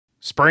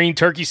Spring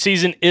turkey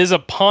season is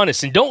upon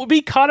us, and don't be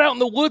caught out in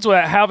the woods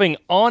without having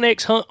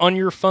onX Hunt on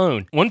your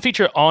phone. One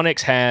feature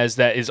onX has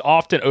that is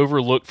often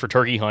overlooked for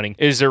turkey hunting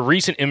is their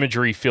recent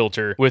imagery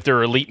filter with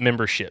their elite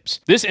memberships.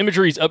 This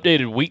imagery is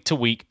updated week to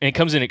week, and it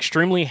comes in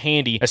extremely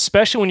handy,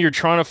 especially when you're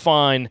trying to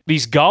find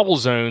these gobble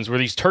zones where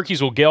these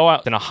turkeys will go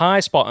out in a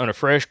high spot on a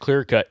fresh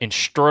clear cut and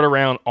strut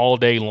around all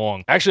day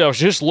long. Actually, I was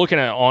just looking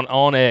at it on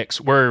onX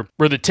where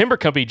the timber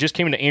company just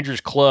came into Andrew's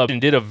club and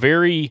did a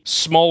very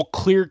small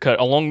clear cut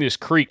along this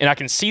creek, and I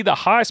can see the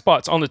high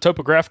spots on the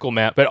topographical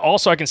map, but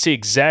also I can see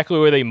exactly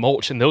where they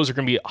mulch, and those are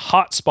going to be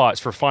hot spots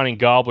for finding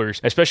gobblers,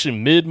 especially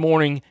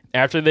mid-morning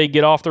after they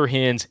get off their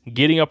hens,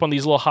 getting up on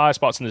these little high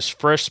spots in this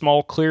fresh,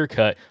 small clear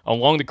cut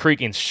along the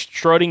creek and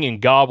strutting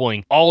and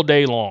gobbling all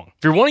day long.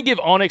 If you want to give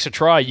onX a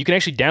try, you can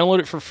actually download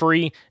it for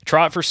free,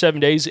 try it for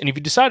 7 days, and if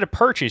you decide to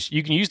purchase,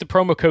 you can use the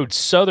promo code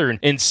SOUTHERN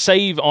and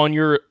save on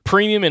your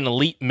premium and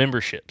elite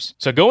memberships.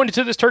 So go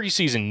into this turkey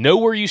season, know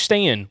where you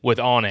stand with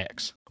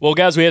onX. Well,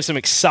 guys, we have some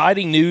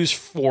exciting news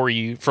for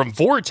you from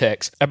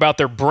Vortex about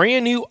their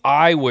brand new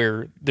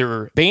eyewear,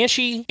 their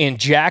Banshee and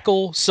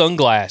Jackal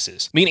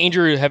sunglasses. Me and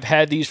Andrew have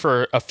had these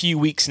for a few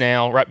weeks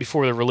now, right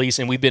before the release,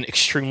 and we've been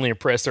extremely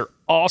impressed. They're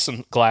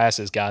awesome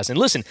glasses, guys. And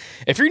listen,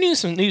 if you're needing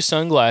some new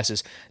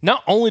sunglasses,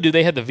 not only do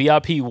they have the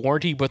VIP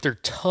warranty, but they're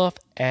tough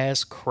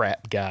as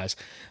crap, guys.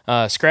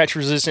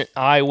 Scratch-resistant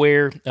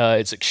eyewear,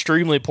 it's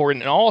extremely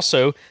important. And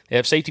also, they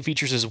have safety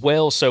features as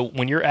well. So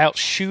when you're out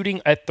shooting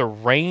at the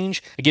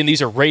range, again,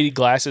 these are rated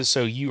glasses,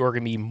 so you are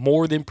going to be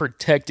more than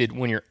protected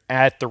when you're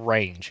at the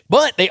range.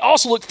 But they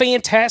also look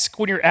fantastic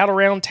when you're out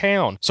around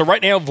town. So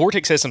right now,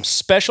 Vortex has some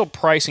special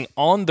pricing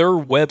on their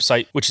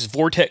website, which is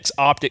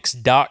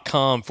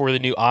vortexoptics.com for the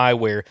new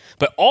eyewear.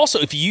 But also,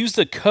 if you use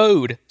the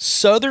code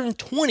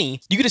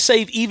SOUTHERN20, you get to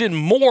save even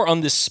more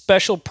on this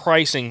special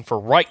pricing for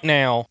right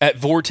now at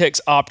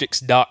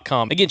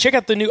vortexoptics.com. Again, check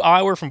out the new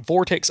eyewear from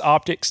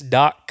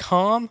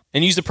vortexoptics.com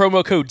and use the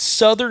promo code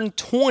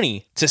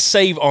SOUTHERN20 to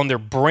save on their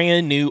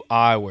brand new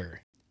eyewear.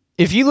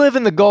 If you live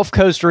in the Gulf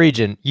Coast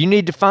region, you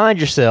need to find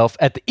yourself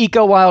at the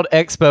Eco Wild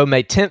Expo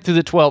May 10th through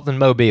the 12th in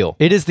Mobile.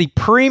 It is the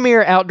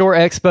premier outdoor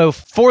expo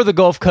for the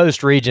Gulf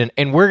Coast region,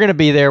 and we're going to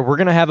be there. We're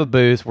going to have a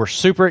booth. We're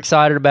super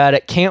excited about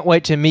it. Can't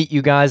wait to meet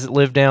you guys that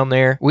live down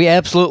there. We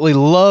absolutely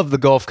love the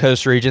Gulf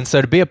Coast region,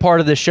 so to be a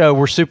part of this show,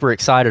 we're super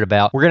excited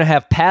about. We're going to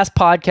have past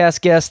podcast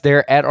guests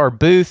there at our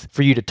booth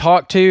for you to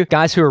talk to,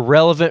 guys who are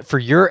relevant for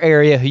your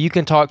area, who you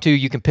can talk to.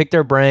 You can pick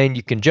their brain.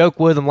 You can joke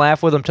with them,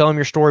 laugh with them, tell them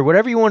your story,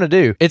 whatever you want to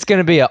do. It's going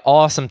to be an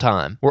awesome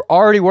time. We're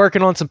already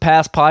working on some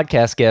past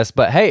podcast guests,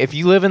 but hey, if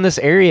you live in this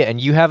area and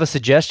you have a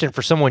suggestion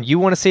for someone you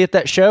want to see at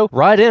that show,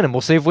 write in and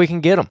we'll see if we can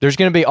get them. There's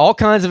going to be all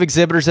kinds of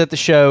exhibitors at the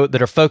show that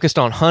are focused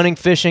on hunting,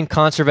 fishing,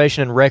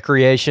 conservation, and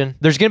recreation.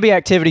 There's going to be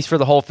activities for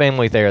the whole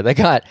family there. They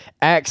got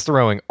axe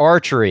throwing,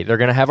 archery. They're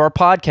going to have our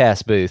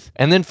podcast booth.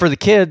 And then for the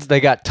kids, they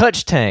got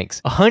touch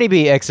tanks, a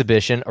honeybee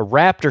exhibition, a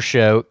raptor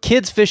show,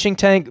 kids fishing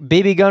tank,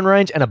 BB gun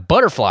range, and a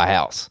butterfly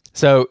house.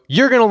 So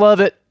you're going to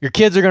love it. Your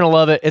kids are going to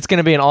love it. It's going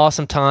to be an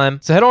awesome time.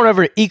 So head on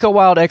over to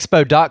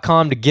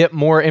ecowildexpo.com to get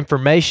more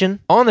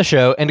information on the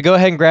show and to go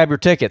ahead and grab your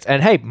tickets.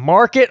 And hey,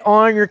 mark it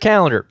on your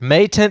calendar.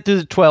 May 10th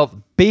through the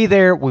 12th. Be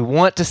there. We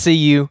want to see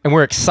you, and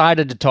we're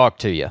excited to talk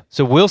to you.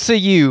 So we'll see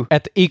you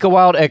at the Eco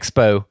Wild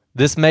Expo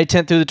this May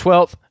 10th through the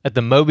 12th at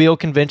the Mobile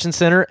Convention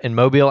Center in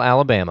Mobile,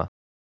 Alabama.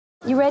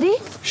 You ready?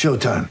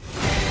 Showtime.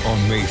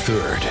 On May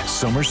 3rd,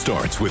 summer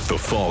starts with The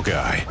Fall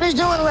Guy. Let's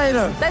do it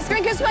later. Let's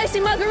drink a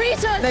spicy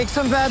margarita. Make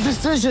some bad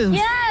decisions.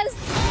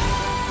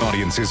 Yes!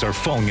 Audiences are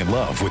falling in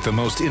love with the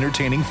most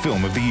entertaining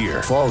film of the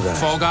year. Fall Guy.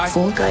 Fall Guy?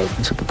 Fall guy.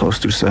 That's what the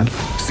poster said.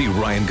 See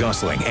Ryan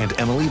Gosling and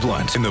Emily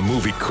Blunt in the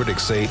movie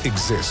critics say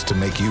exists to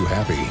make you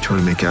happy. Trying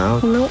to make it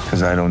out? Nope.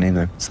 Because I don't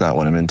either. It's not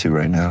what I'm into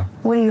right now.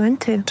 What are you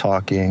into?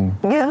 Talking.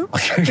 Yeah.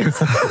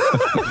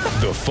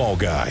 The Fall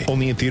Guy.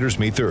 Only in theaters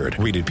May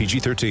 3rd. Rated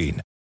PG-13.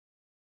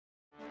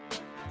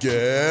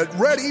 Get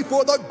ready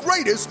for the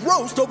greatest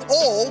roast of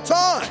all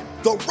time,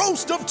 the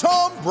Roast of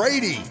Tom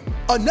Brady,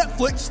 a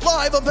Netflix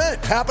live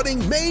event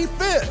happening May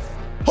 5th.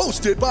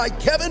 Hosted by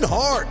Kevin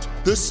Hart,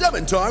 the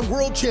 7-time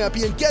world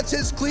champion gets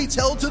his cleats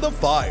held to the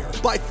fire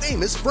by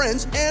famous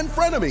friends and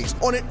frenemies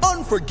on an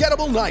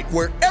unforgettable night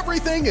where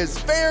everything is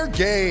fair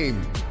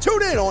game.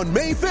 Tune in on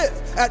May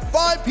 5th at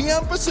 5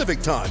 p.m.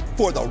 Pacific time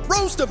for the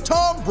Roast of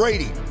Tom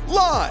Brady,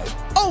 live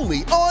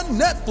only on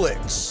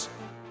Netflix.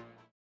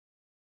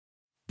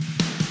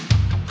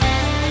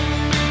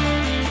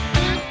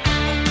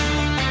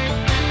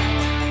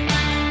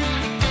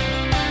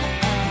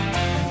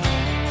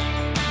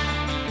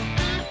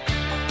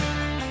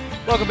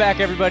 Welcome back,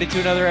 everybody, to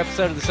another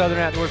episode of the Southern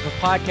Outdoorsman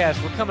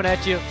Podcast. We're coming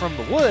at you from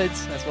the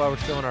woods. That's why we're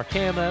still in our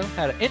camo.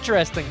 Had an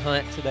interesting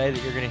hunt today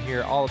that you're going to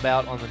hear all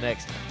about on the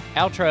next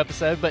outro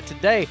episode. But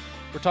today,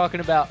 we're talking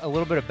about a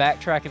little bit of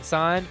backtrack and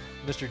sign.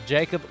 Mr.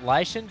 Jacob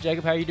Lishen.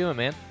 Jacob, how you doing,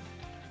 man?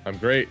 I'm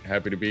great.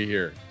 Happy to be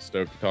here.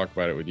 Stoked to talk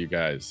about it with you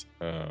guys.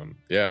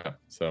 Yeah.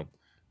 So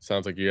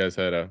sounds like you guys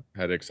had an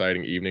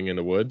exciting evening in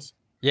the woods.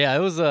 Yeah, it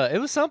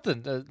was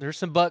something. There's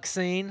some buck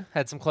seen.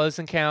 Had some close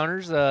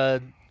encounters.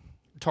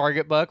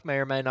 target buck may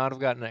or may not have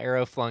gotten an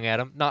arrow flung at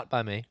him. Not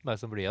by me, by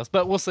somebody else.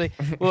 But we'll see.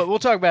 we'll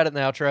talk about it in the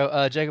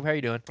outro. Jacob, how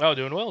you doing? Oh,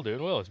 doing well,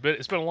 doing well.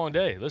 It's been a long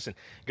day. Listen,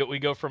 we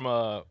go from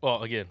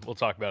well, again, we'll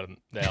talk about it in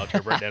the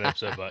outro breakdown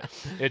episode, but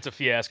it's a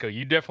fiasco.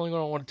 You definitely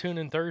gonna want to tune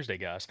in Thursday,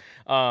 guys.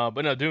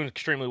 But no, doing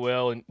extremely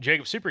well. And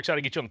Jacob, super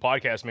excited to get you on the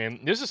podcast, man.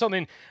 This is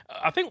something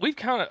I think we've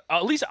kind of,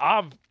 at least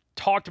I've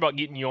talked about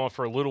getting you on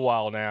for a little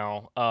while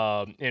now,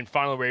 and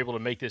finally we're able to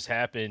make this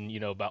happen,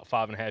 about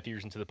 5.5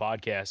 years into the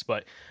podcast.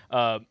 But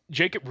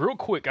Jacob, real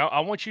quick, I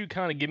want you to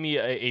kind of give me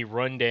a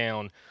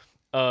rundown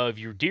of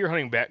your deer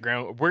hunting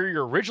background, where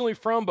you're originally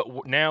from,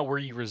 but now where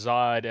you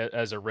reside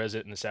as a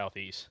resident in the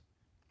Southeast.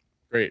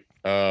 Great.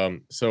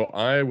 So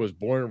I was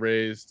born and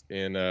raised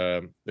in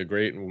the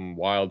great and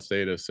wild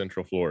state of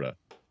Central Florida.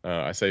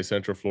 I say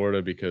Central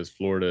Florida because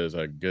Florida is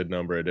a good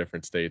number of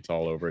different states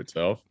all over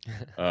itself.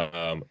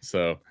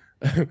 So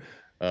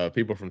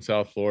people from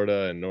South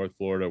Florida and North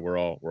Florida, we're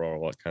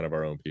all kind of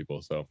our own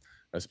people. So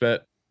I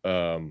spent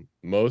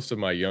most of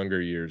my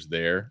younger years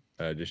there,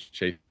 just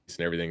chasing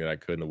everything that I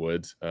could in the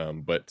woods,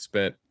 but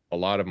spent a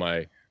lot of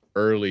my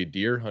early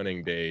deer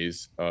hunting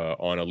days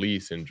on a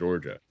lease in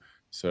Georgia.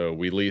 So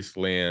we leased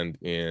land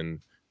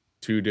in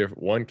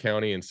one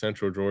county in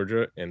Central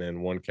Georgia and then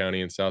one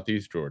county in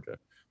Southeast Georgia.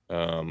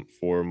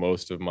 For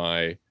most of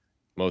my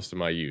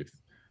youth,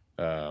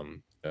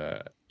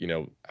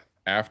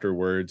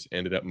 afterwards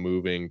ended up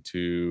moving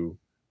to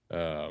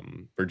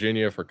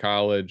Virginia for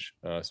college.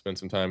 Spent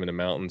some time in the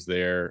mountains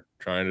there,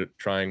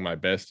 trying my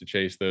best to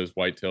chase those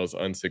whitetails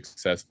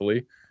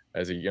unsuccessfully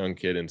as a young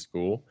kid in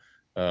school.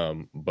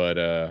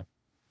 But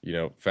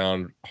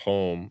found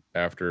home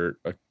after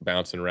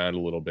bouncing around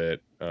a little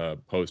bit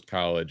post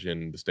college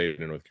in the state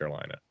of North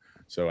Carolina.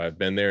 So I've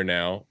been there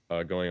now,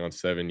 going on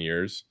 7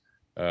 years.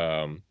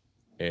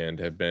 And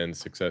have been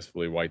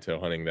successfully whitetail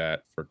hunting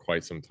that for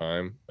quite some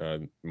time,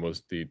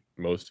 most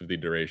of the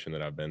duration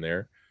that I've been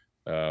there,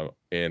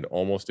 and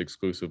almost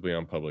exclusively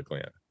on public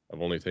land.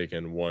 I've only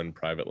taken one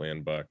private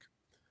land buck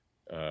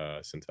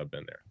since I've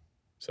been there.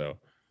 So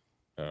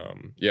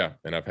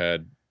and I've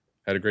had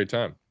a great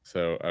time.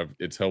 So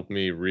it's helped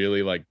me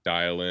really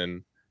dial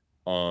in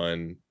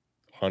on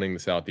hunting the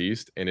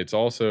Southeast, and it's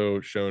also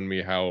shown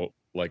me how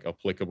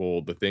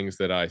applicable the things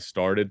that I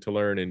started to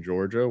learn in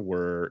Georgia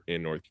were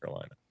in North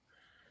Carolina.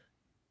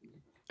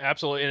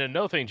 Absolutely. And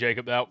another thing,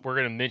 Jacob, that we're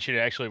going to mention,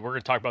 actually, we're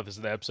going to talk about this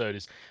in the episode,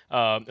 is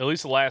at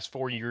least the last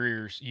 4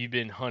 years, you've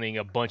been hunting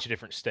a bunch of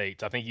different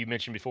states. I think you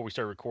mentioned before we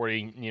started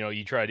recording,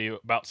 you try to do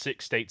about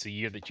 6 states a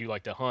year that you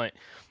like to hunt,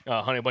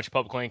 hunting a bunch of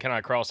public land kind of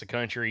across the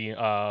country,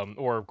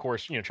 or, of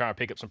course, trying to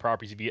pick up some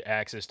properties if you get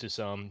access to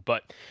some.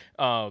 But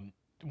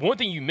one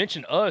thing you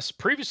mentioned us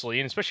previously,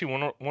 and especially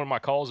one of my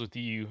calls with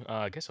you,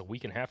 I guess a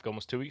week and a half ago,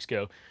 almost 2 weeks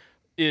ago,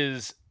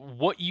 is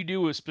what you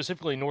do is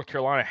specifically in North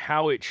Carolina,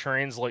 how it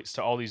translates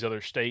to all these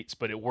other states,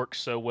 but it works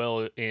so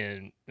well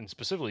in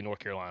specifically North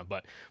Carolina.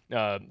 But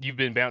you've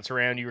been bouncing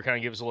around. You were kind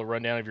of give us a little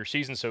rundown of your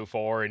season so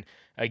far, and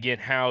again,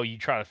 how you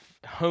try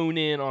to hone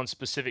in on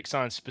specific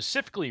signs,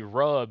 specifically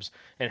rubs,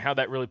 and how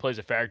that really plays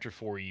a factor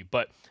for you.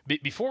 But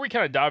before we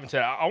kind of dive into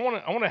that, I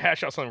want to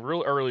hash out something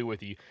real early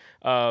with you,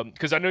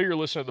 because I know you're a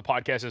listener to the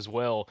podcast as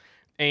well,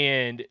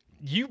 and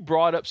you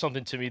brought up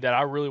something to me that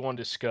I really want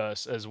to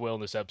discuss as well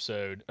in this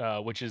episode,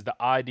 which is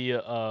the idea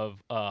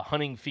of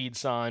hunting feed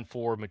sign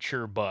for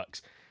mature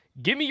bucks.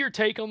 Give me your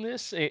take on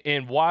this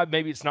and why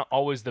maybe it's not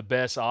always the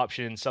best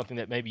option, something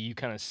that maybe you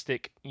kind of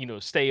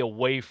stay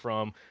away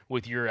from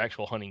with your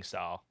actual hunting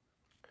style.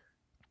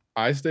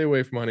 I stay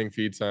away from hunting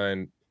feed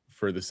sign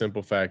for the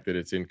simple fact that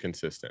it's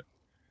inconsistent.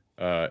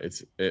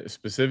 It's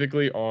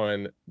specifically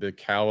on the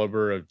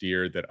caliber of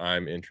deer that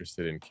I'm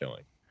interested in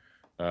killing.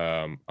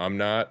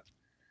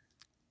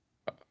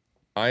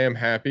 I am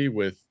happy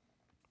with,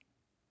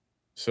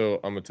 so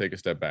I'm going to take a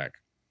step back.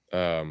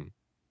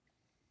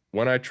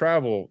 When I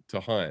travel to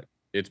hunt,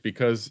 it's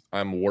because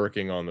I'm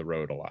working on the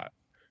road a lot.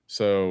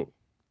 So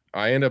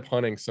I end up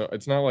hunting. So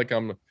it's not like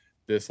I'm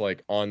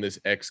on this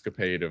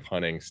escapade of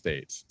hunting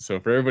states. So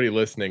for everybody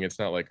listening, it's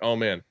not like, oh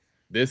man,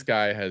 this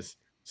guy has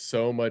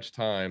so much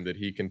time that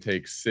he can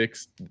take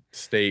 6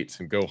 states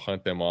and go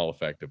hunt them all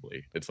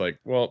effectively. It's like,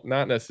 well,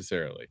 not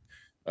necessarily.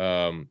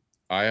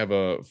 I have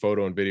a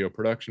photo and video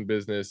production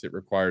business. It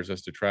requires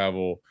us to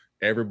travel.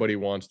 Everybody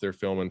wants their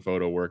film and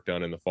photo work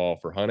done in the fall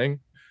for hunting.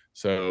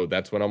 So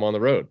that's when I'm on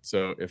the road.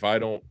 So if I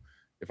don't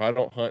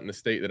hunt in the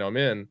state that I'm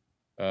in,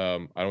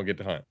 I don't get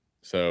to hunt.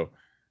 So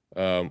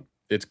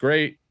it's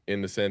great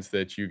in the sense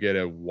that you get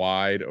a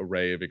wide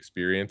array of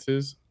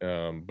experiences.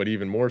 But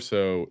even more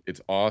so, it's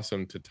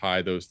awesome to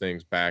tie those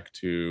things back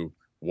to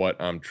what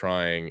I'm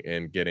trying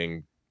and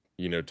getting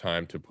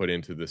time to put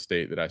into the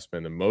state that I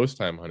spend the most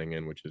time hunting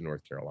in, which is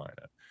North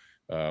Carolina.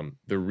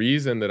 The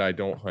reason that I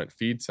don't hunt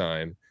feed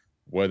sign,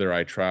 whether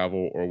I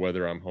travel or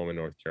whether I'm home in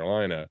North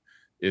Carolina,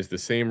 is the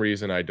same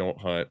reason I don't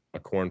hunt a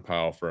corn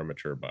pile for a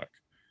mature buck.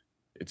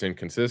 It's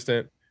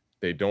inconsistent.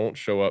 They don't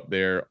show up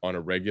there on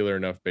a regular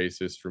enough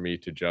basis for me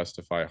to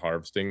justify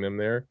harvesting them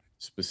there,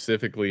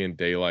 specifically in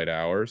daylight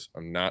hours.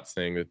 I'm not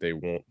saying that they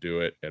won't do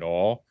it at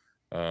all.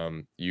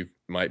 You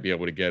might be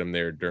able to get them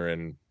there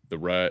during the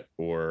rut,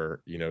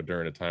 or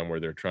during a time where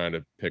they're trying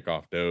to pick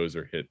off does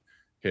or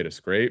hit a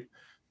scrape.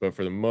 But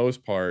for the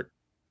most part,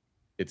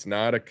 it's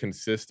not a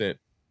consistent,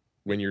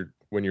 when you're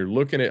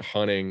looking at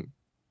hunting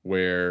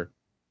where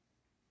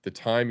the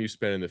time you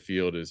spend in the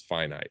field is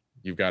finite.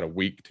 You've got a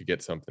week to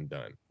get something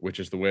done, which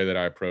is the way that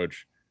I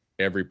approach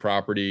every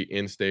property,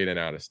 in state and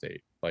out of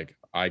state. Like,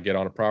 I get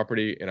on a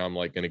property and I'm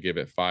like going to give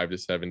it 5 to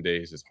 7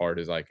 days as hard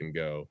as I can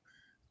go,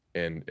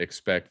 and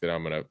expect that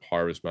I'm going to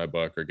harvest my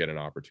buck or get an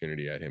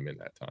opportunity at him in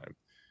that time.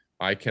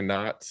 I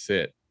cannot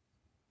sit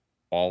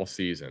all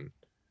season,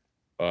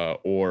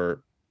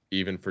 or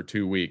even for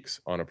 2 weeks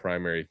on a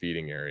primary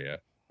feeding area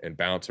and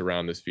bounce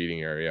around this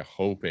feeding area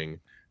hoping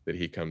that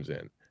he comes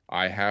in.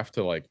 I have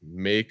to like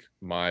make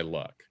my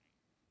luck,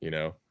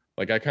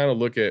 like I kind of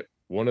look at,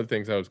 one of the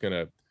things I was going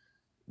to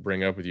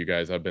bring up with you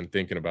guys, I've been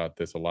thinking about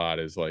this a lot,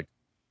 is like,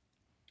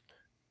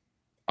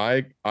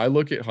 I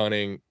look at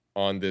hunting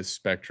on this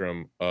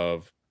spectrum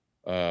of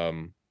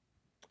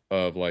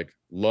like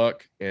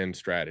luck and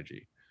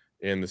strategy.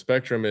 And the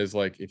spectrum is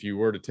like, if you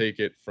were to take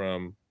it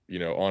from,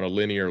 on a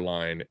linear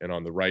line, and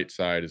on the right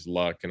side is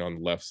luck and on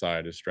the left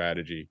side is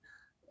strategy.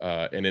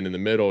 And then in the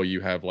middle,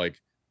 you have like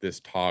this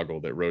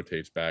toggle that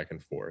rotates back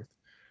and forth.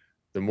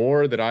 The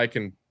more that I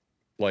can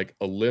like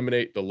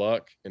eliminate the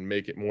luck and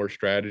make it more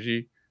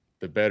strategy,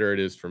 the better it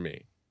is for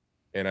me.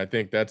 And I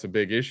think that's a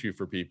big issue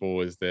for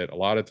people, is that a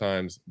lot of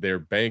times they're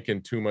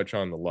banking too much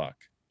on the luck.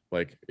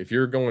 Like, if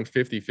you're going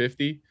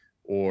 50-50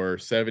 or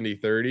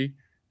 70-30,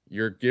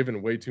 you're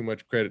giving way too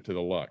much credit to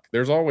the luck.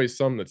 There's always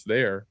some that's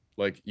there.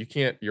 Like, you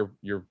can't, you're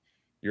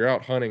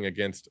out hunting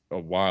against a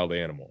wild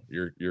animal.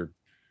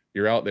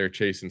 You're out there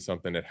chasing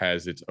something that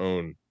has its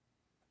own,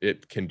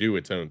 it can do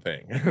its own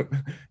thing.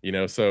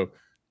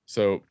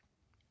 So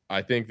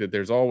I think that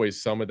there's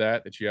always some of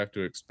that you have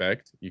to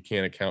expect. You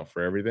can't account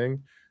for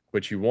everything,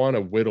 but you want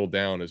to whittle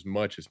down as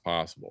much as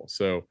possible.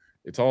 So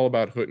it's all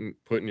about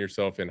putting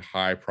yourself in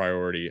high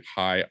priority,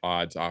 high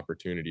odds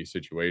opportunity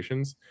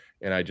situations.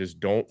 And I just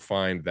don't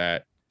find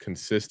that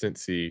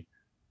consistency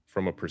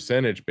from a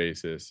percentage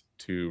basis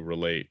to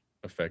relate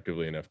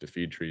effectively enough to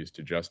feed trees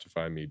to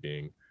justify me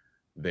being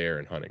there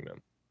and hunting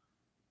them.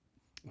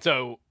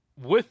 So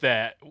with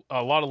that,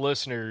 a lot of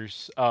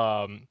listeners,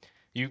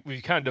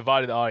 we've kind of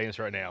divided the audience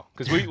right now,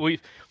 because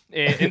we've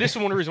and this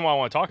is one reason why I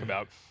want to talk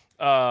about,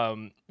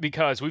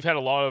 because we've had a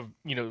lot of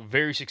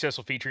very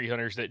successful feed tree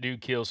hunters that do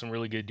kill some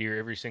really good deer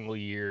every single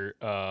year,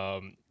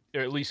 or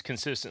at least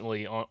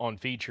consistently on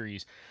feed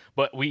trees.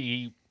 But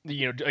a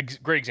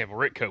great example,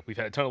 Rick Cope. We've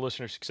had a ton of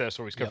listener success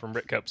stories come from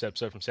Rick Cope's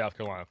episode from South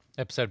Carolina,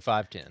 episode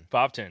 510.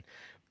 510.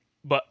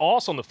 But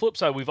also on the flip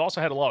side, we've also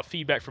had a lot of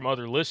feedback from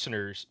other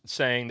listeners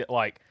saying that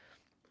like,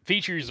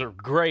 features are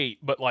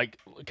great, but like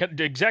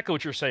exactly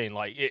what you're saying,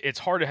 like it's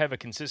hard to have a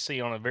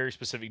consistency on a very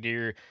specific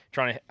deer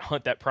trying to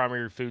hunt that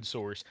primary food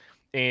source.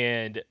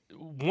 And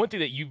one thing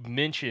that you've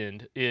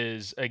mentioned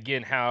is,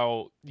 again,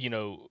 how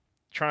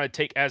trying to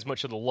take as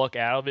much of the luck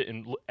out of it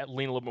and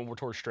lean a little bit more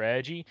towards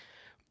strategy.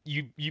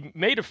 You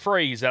made a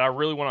phrase that I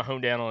really want to hone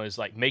down on, is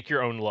like, make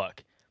your own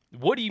luck.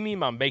 What do you mean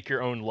by make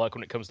your own luck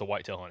when it comes to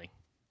whitetail hunting?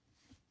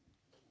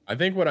 I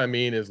think what I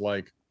mean is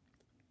like,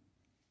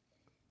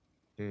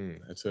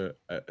 that's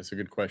a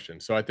good question.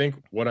 So I think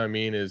what I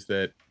mean is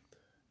that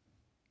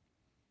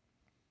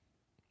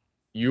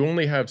you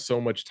only have so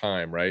much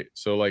time, right?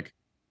 So like,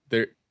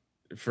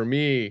 for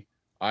me,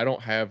 I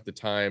don't have the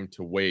time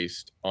to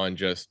waste on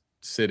just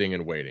sitting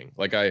and waiting.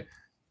 Like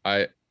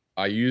I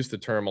use the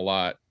term a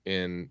lot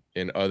in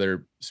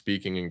other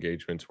speaking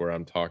engagements where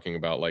I'm talking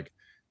about like,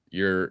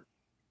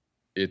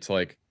 it's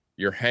like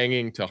you're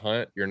hanging to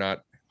hunt, you're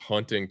not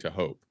hunting to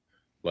hope.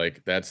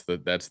 Like that's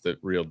the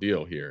real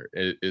deal here,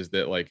 is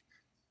that like,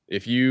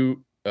 if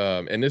you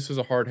and this was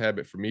a hard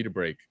habit for me to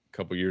break a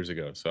couple years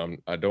ago, so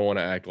I don't want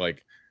to act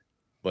like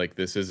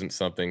this isn't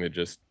something that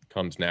just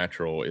comes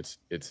natural. It's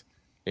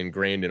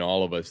ingrained in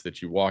all of us,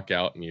 that you walk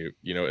out and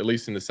at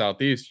least in the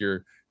Southeast,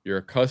 you're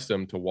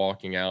accustomed to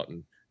walking out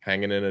and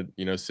hanging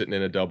in sitting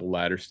in a double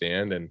ladder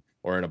stand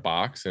or in a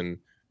box, and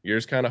you're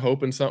just kind of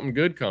hoping something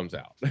good comes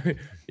out.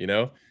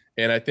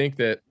 And I think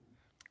that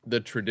the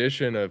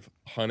tradition of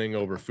hunting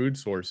over food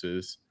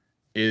sources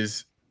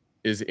is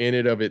in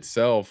and of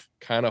itself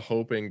kind of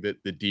hoping that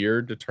the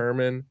deer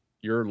determine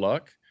your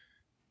luck.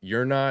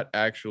 You're not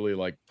actually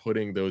like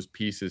putting those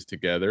pieces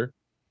together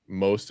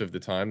most of the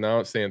time. Now,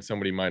 I'm saying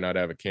somebody might not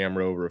have a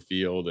camera over a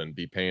field and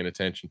be paying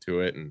attention to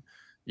it and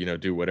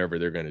do whatever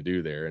they're going to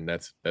do there, and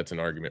that's an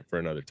argument for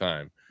another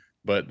time.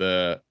 But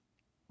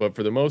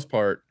for the most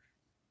part,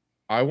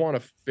 I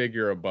want to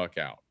figure a buck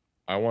out.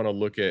 I want to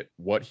look at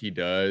what he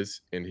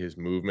does in his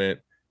movement,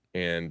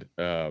 and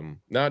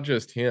not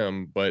just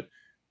him, but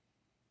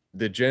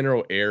the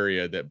general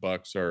area that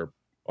bucks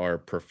are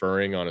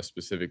preferring on a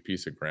specific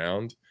piece of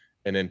ground,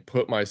 and then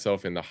put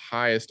myself in the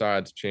highest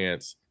odds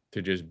chance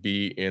to just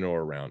be in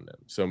or around them.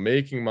 So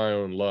making my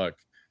own luck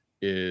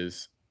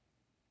is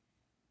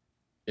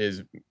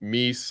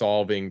me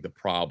solving the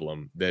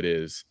problem that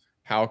is,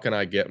 how can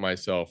I get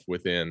myself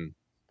within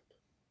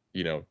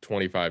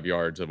 25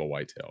 yards of a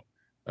whitetail.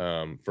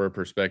 For a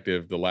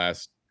perspective, the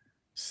last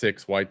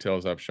 6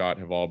 whitetails I've shot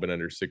have all been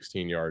under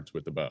 16 yards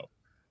with the bow.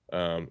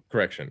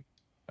 Correction,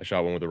 I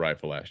shot one with a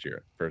rifle last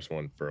year, first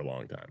one for a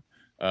long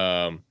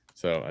time.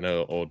 So I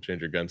know old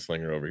Ginger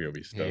Gunslinger over here will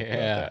be stoked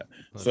about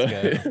that. So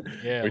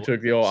Yeah, we took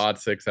the old odd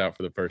 6 out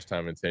for the first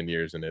time in 10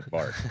 years, and it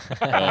barked.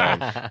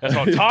 that's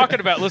what I'm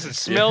talking about. Listen,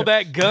 smell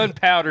that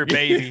gunpowder,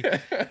 baby.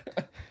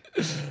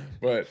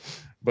 But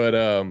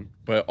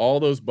all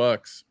those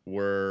bucks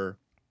were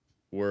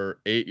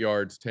 8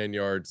 yards, 10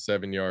 yards,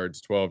 7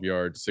 yards, 12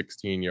 yards,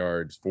 16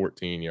 yards,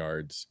 14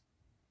 yards.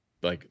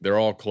 Like, they're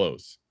all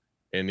close.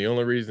 And the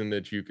only reason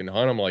that you can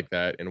hunt them like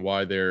that, and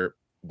why there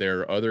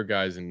are other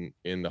guys in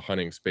the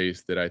hunting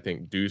space that I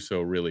think do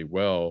so really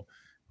well,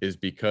 is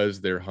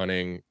because they're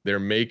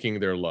making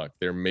their luck,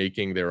 they're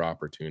making their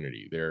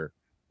opportunity,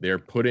 they're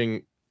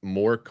putting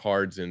more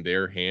cards in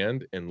their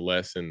hand and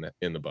less in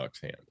the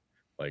buck's hand.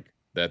 Like,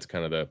 that's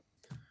kind of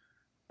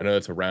I know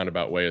that's a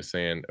roundabout way of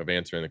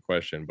answering the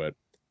question, but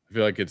I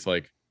feel like it's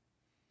like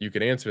you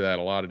can answer that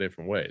a lot of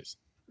different ways.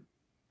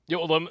 Yeah,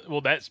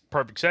 well, that's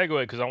perfect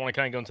segue, because I want to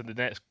kind of go into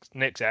the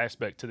next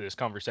aspect to this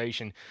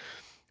conversation,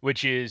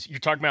 which is you're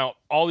talking about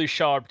all these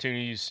shot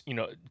opportunities,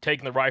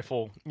 taking the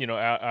rifle,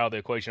 out of the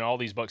equation. All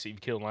these bucks that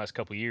you've killed in the last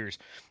couple of years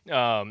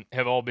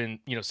have all been,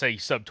 say,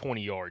 sub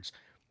 20 yards.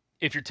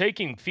 If you're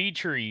taking feed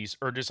trees,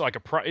 or just like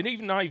and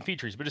even not even feed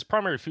trees, but just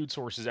primary food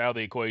sources out of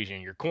the equation,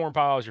 your corn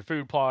piles, your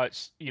food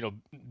plots,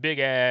 big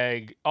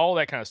ag, all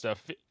that kind of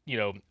stuff,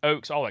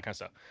 oaks, all that kind of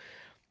stuff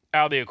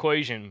out of the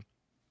equation,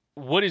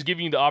 what is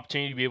giving you the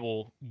opportunity to be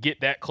able to get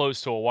that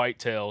close to a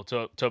whitetail,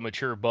 to a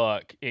mature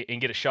buck,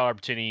 and get a shot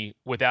opportunity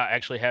without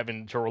actually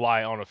having to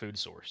rely on a food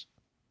source?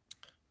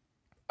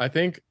 I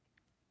think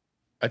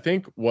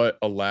what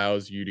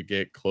allows you to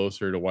get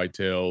closer to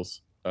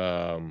whitetails,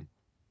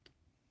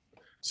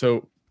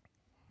 so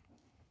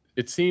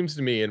it seems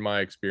to me, in my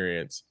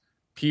experience,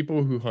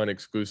 people who hunt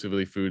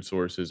exclusively food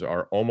sources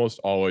are almost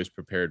always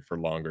prepared for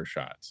longer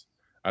shots.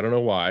 I don't know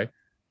why,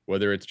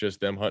 whether it's just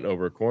them hunting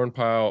over a corn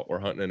pile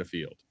or hunting in a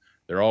field.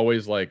 They're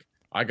always like,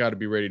 I got to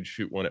be ready to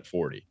shoot one at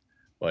 40.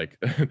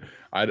 Like,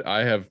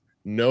 I have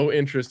no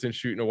interest in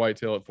shooting a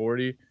whitetail at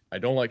 40. I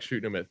don't like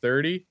shooting them at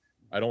 30.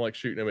 I don't like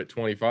shooting them at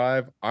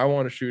 25. I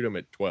want to shoot them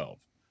at 12.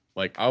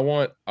 Like, I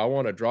want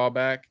to draw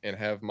back and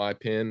have my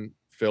pin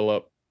fill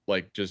up,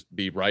 like, just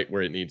be right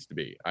where it needs to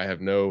be. I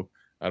don't want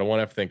to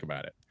have to think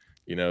about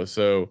it,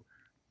 so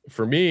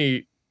for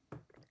me,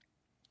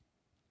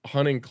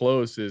 hunting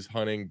close is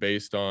hunting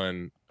based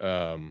on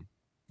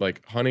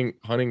like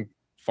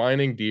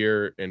finding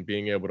deer and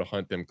being able to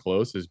hunt them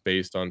close is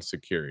based on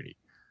security.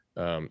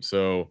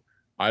 So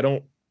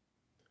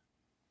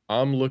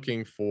I'm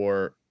looking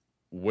for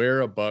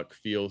where a buck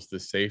feels the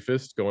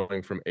safest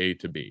going from A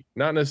to B,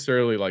 not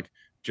necessarily like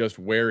just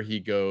where he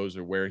goes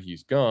or where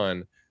he's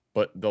gone,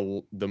 but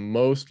the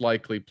most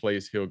likely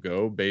place he'll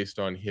go based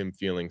on him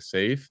feeling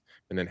safe,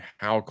 and then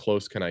how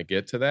close can I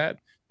get to that,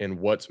 and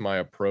what's my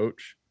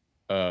approach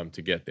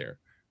to get there.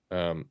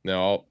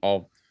 Now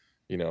I'll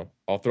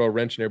throw a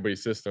wrench in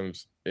everybody's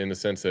systems, in the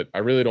sense that I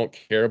really don't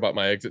care about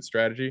my exit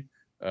strategy,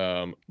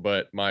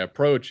 but my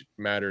approach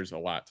matters a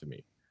lot to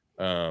me.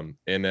 And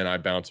then I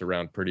bounce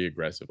around pretty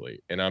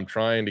aggressively, and I'm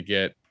trying to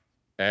get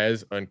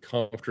as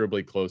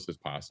uncomfortably close as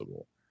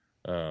possible.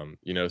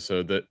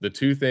 So the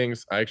two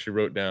things I actually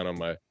wrote down on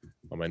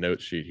my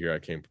note sheet here, I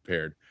came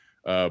prepared.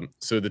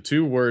 So the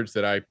 2 words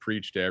that I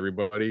preach to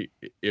everybody,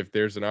 if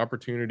there's an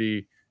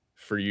opportunity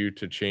for you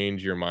to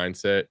change your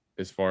mindset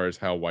as far as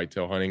how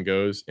whitetail hunting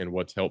goes, and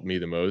what's helped me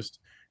the most,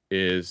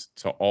 is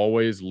to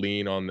always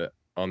lean on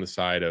the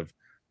side of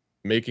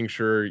making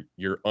sure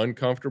you're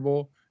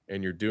uncomfortable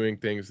and you're doing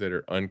things that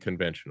are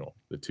unconventional,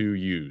 the 2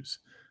 U's.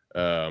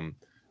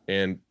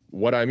 And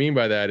what I mean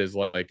by that is,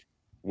 like,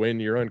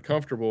 when you're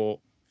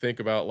uncomfortable, think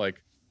about,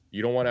 like,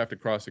 you don't want to have to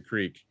cross a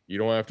creek. You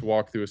don't have to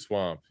walk through a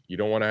swamp. You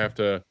don't want to have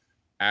to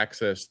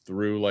access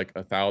through like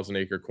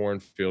 1,000-acre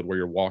cornfield where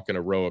you're walking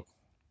a row of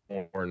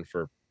corn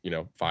for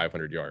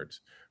 500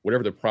 yards.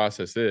 Whatever the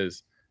process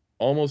is,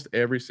 almost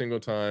every single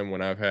time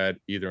when I've had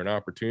either an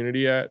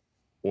opportunity at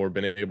or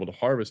been able to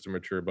harvest a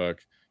mature buck,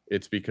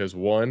 it's because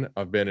 1,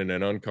 I've been in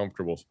an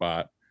uncomfortable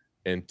spot,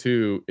 and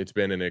 2, it's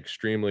been an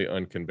extremely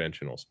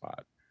unconventional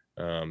spot.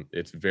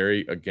 It's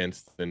very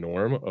against the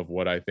norm of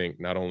what I think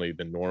not only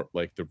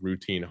like the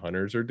routine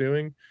hunters are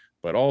doing,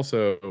 but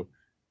also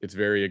it's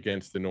very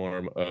against the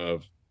norm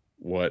of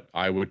what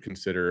I would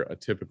consider a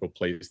typical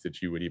place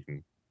that you would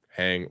even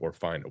hang or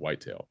find a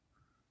whitetail.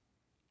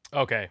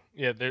 Okay,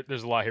 yeah,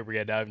 there's a lot here we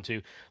got to dive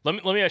into.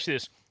 Let me ask you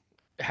this: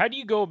 how do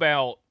you go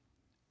about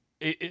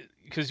it?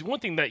 Because one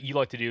thing that you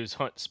like to do is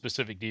hunt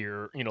specific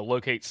deer,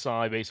 locate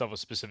sign based off a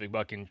specific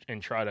buck,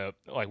 and try to,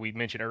 like we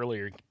mentioned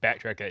earlier,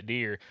 backtrack that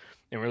deer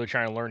and really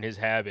trying to learn his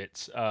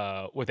habits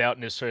without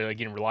necessarily,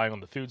 again, relying on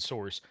the food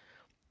source.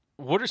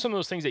 What are some of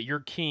those things that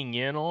you're keying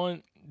in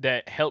on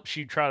that helps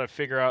you try to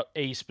figure out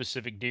a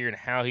specific deer and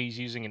how he's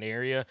using an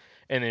area,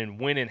 and then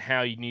when and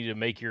how you need to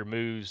make your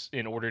moves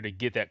in order to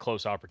get that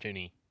close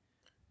opportunity?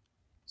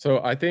 So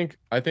I think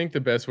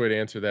the best way to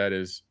answer that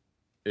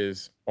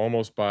is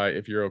almost by,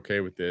 if you're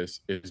okay with this,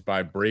 is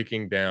by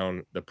breaking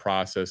down the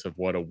process of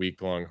what a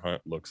week-long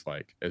hunt looks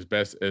like as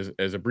best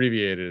as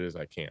abbreviated as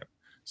I can.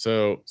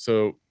 So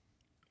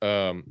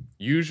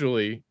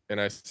usually,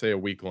 and I say a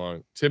week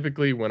long,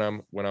 typically when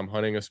I'm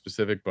hunting a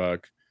specific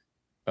buck,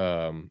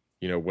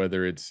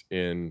 whether it's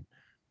in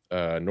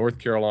North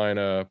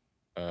Carolina,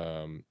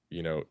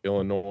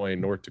 Illinois,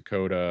 North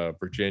Dakota,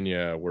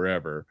 Virginia,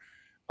 wherever,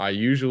 I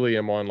usually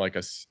am on like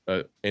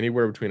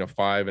anywhere between a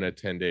 5 and a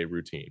 10 day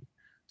routine.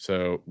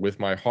 So with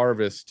my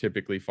harvest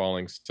typically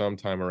falling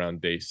sometime around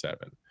day 7.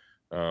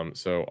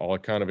 So I'll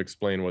kind of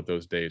explain what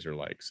those days are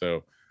like.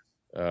 So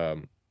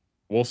um,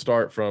 we'll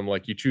start from,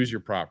 like, you choose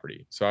your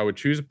property. So I would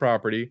choose a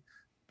property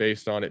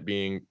based on it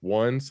being,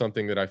 one,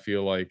 something that I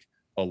feel like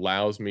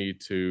allows me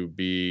to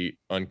be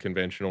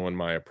unconventional in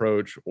my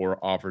approach or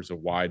offers a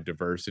wide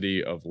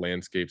diversity of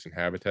landscapes and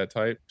habitat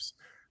types.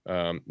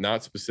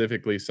 Not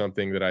specifically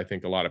something that I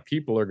think a lot of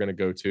people are going to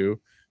go to.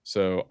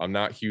 So I'm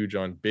not huge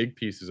on big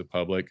pieces of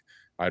public.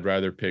 I'd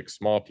rather pick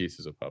small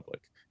pieces of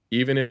public,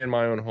 even in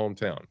my own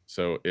hometown.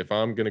 So if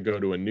I'm going to go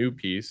to a new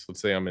piece,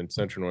 let's say I'm in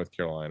central North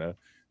Carolina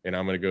and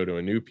I'm going to go to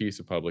a new piece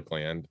of public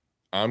land,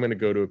 I'm going to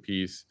go to a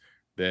piece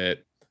that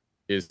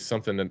is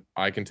something that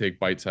I can take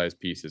bite-sized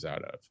pieces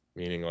out of.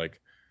 Meaning,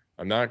 like,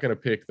 I'm not going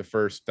to pick the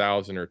first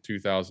 1,000 or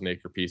 2,000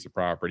 acre piece of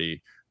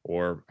property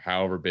or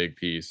however big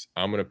piece.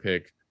 I'm going to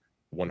pick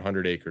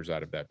 100 acres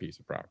out of that piece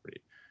of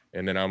property.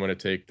 And then I'm going to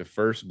take the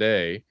first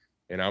day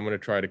and I'm going to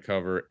try to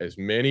cover as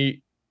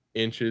many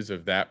inches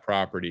of that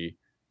property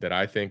that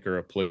I think are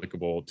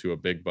applicable to a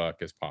big buck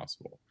as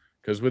possible.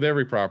 Because with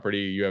every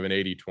property, you have an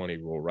 80-20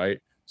 rule, right?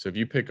 So if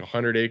you pick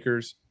 100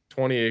 acres,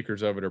 20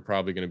 acres of it are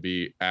probably going to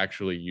be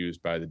actually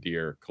used by the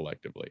deer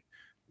collectively.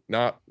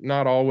 Not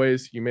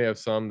always. You may have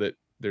some that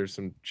there's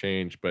some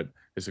change, but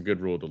it's a good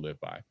rule to live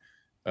by.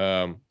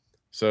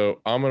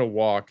 So I'm going to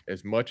walk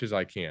as much as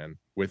I can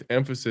with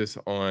emphasis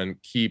on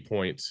key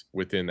points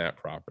within that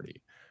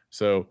property.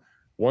 So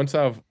once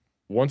I've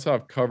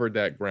covered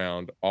that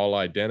ground, I'll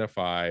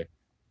identify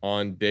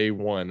on day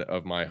 1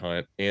 of my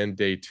hunt and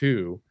day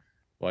 2,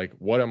 like,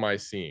 what am I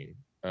seeing?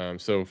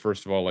 So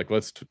first of all, like,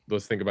 let's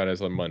think about it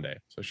as a Monday.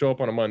 So show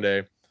up on a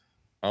Monday,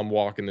 I'm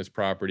walking this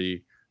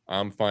property,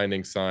 I'm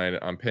finding sign,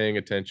 I'm paying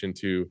attention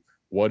to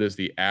what does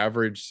the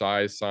average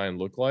size sign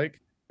look like,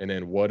 and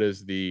then what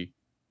does the,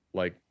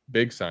 like,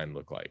 big sign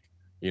look like.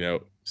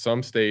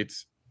 Some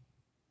states,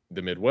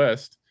 the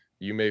Midwest,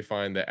 you may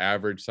find the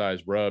average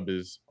size rub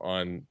is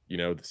on,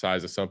 the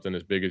size of something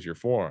as big as your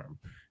forearm.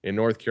 In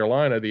North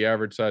Carolina, the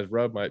average size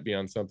rub might be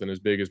on something as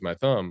big as my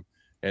thumb.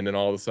 And then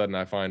all of a sudden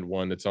I find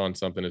one that's on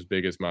something as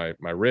big as my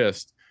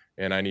wrist,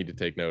 and I need to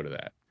take note of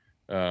that.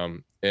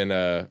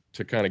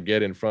 To kind of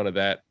get in front of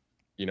that,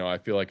 I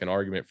feel like an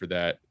argument for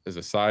that as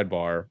a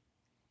sidebar.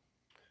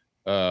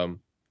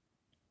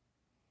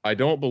 I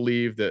don't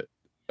believe that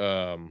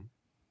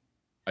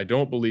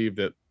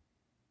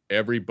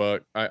every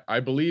buck, I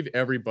believe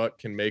every buck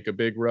can make a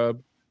big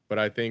rub, but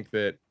I think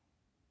that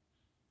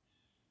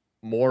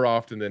more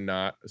often than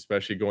not,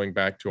 especially going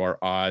back to our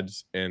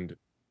odds and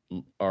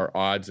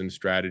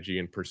strategy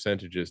and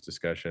percentages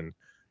discussion,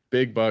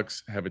 big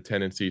bucks have a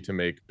tendency to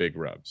make big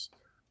rubs.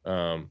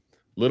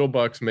 Little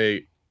bucks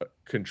may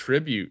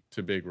contribute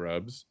to big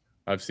rubs.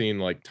 I've seen,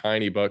 like,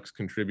 tiny bucks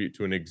contribute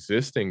to an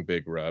existing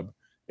big rub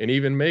and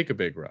even make a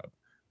big rub,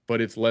 but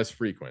it's less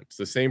frequent. It's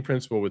the same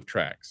principle with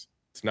tracks.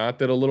 It's not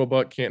that a little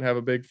buck can't have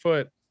a big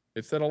foot.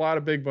 It's that a lot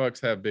of big bucks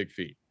have big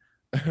feet.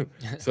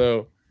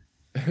 So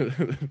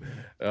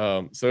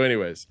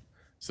anyways,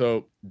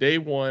 so day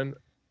 1,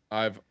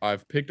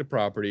 I've picked a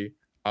property.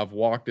 I've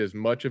walked as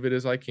much of it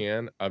as I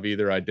can. I've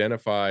either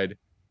identified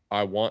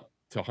I want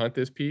to hunt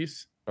this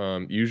piece,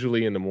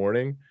 usually in the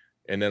morning,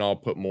 and then I'll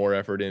put more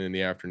effort in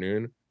the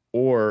afternoon,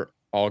 or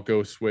I'll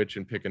go switch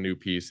and pick a new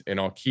piece, and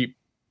I'll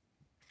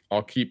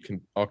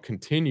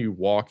continue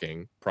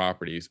walking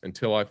properties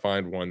until I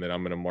find one that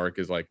I'm going to mark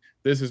as, like,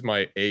 this is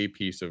my A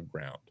piece of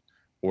ground,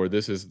 or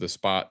this is the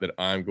spot that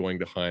I'm going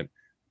to hunt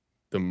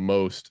the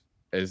most,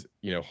 as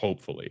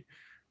hopefully.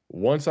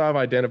 Once I've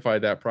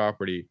identified that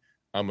property,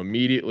 I'm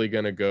immediately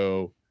going to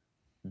go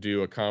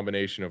do a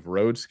combination of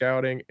road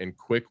scouting and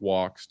quick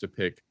walks to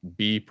pick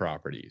B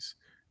properties,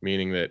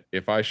 meaning that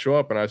if I show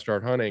up and I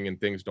start hunting and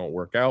things don't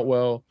work out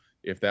well,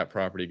 if that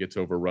property gets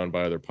overrun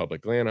by other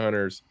public land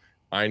hunters,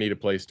 I need a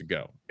place to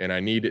go, and I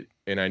need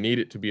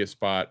it to be a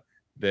spot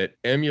that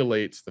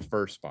emulates the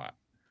first spot.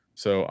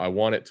 So I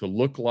want it to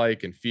look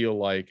like and feel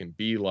like and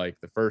be like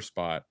the first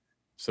spot,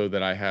 so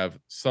that I have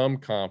some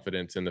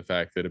confidence in the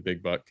fact that a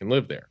big buck can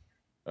live there.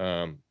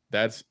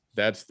 That's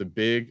the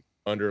big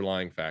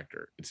underlying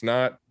factor. It's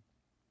not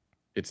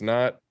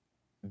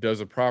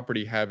does a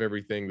property have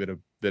everything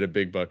that a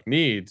big buck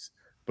needs,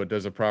 but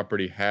does a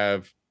property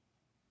have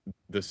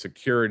the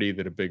security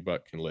that a big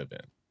buck can live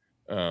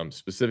in,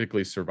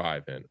 specifically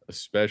survive in,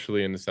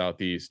 especially in the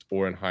Southeast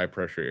or in high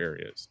pressure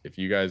areas. If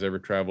you guys ever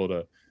travel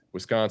to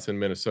Wisconsin,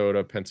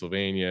 Minnesota,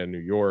 Pennsylvania, New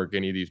York,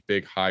 any of these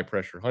big high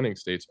pressure hunting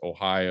states,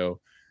 Ohio,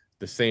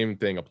 the same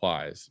thing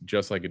applies,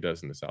 just like it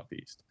does in the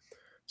Southeast.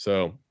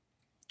 So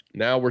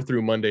now we're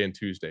through Monday and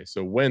Tuesday.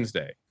 So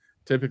Wednesday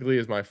typically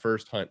is my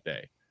first hunt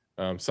day.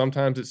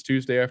 Sometimes it's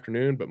Tuesday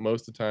afternoon, but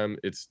most of the time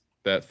it's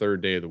that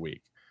third day of the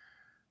week.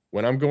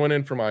 When I'm going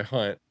in for my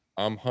hunt,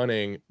 I'm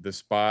hunting the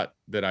spot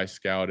that I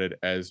scouted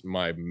as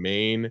my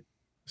main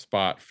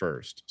spot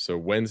first. So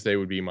Wednesday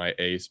would be my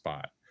A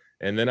spot.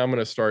 And then I'm going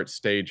to start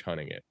stage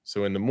hunting it.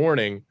 So in the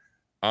morning,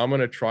 I'm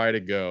going to try to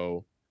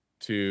go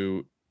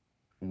to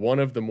one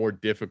of the more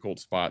difficult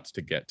spots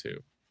to get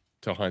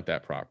to hunt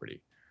that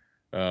property.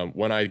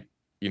 When I,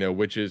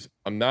 which is,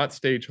 I'm not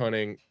stage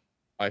hunting,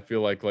 I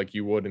feel like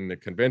you would in the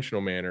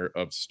conventional manner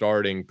of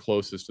starting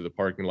closest to the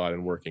parking lot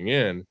and working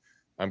in.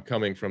 I'm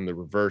coming from the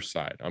reverse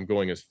side. I'm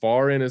going as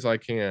far in as I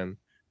can,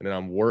 and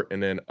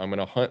then I'm going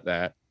to hunt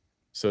that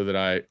so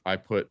that I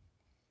put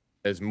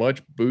as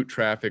much boot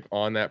traffic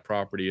on that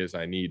property as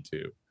I need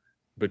to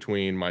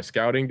between my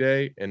scouting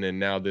day and then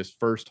now this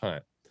first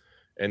hunt.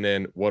 And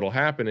then what'll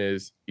happen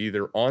is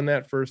either on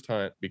that first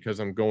hunt, because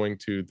I'm going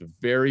to the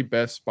very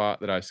best spot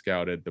that I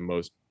scouted, the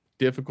most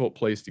difficult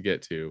place to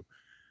get to,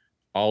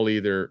 I'll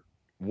either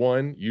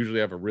usually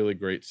have a really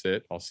great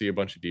sit. I'll see a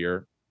bunch of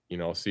deer,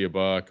 I'll see a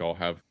buck, I'll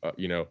have,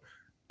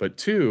 but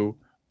two,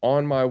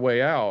 on my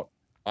way out,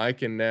 I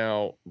can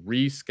now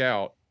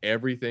re-scout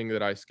everything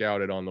that I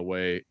scouted on the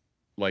way,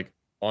 like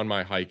on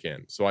my hike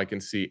in. So I can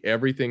see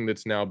everything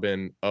that's now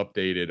been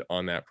updated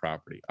on that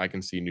property. I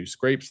can see new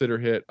scrapes that are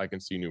hit. I can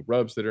see new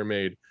rubs that are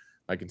made.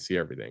 I can see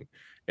everything.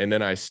 And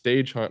then I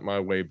stage hunt my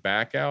way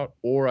back out,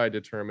 or I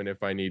determine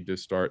if I need to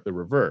start the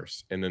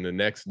reverse. And then the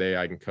next day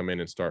I can come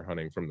in and start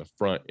hunting from the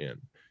front end.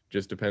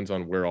 Just depends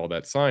on where all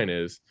that sign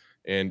is.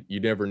 And you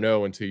never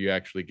know until you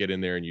actually get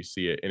in there and you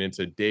see it. And it's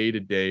a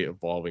day-to-day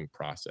evolving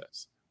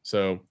process.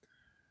 So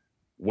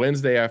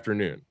Wednesday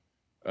afternoon,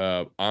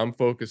 I'm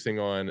focusing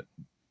on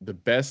the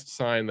best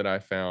sign that I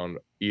found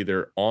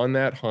either on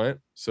that hunt.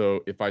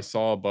 So if I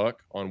saw a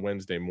buck on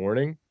Wednesday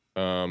morning,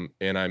 and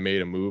I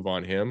made a move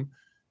on him,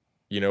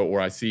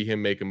 or I see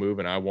him make a move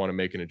and I want to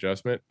make an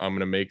adjustment, I'm going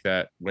to make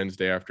that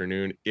Wednesday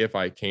afternoon if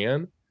I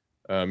can,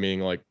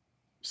 meaning like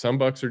some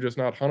bucks are just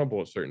not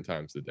huntable at certain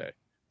times of the day.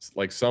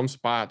 Like some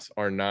spots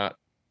are not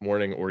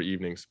morning or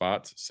evening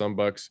spots. Some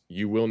bucks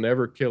you will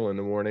never kill in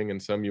the morning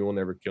and some you will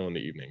never kill in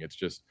the evening. It's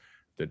just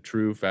the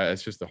true fact.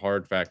 It's just the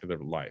hard fact of their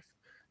life,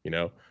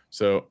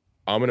 So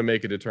I'm going to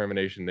make a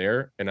determination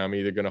there, and I'm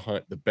either going to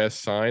hunt the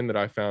best sign that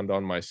I found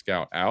on my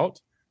scout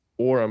out,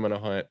 or I'm going to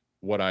hunt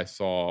what I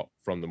saw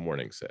from the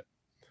morning sit.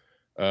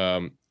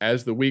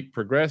 As the week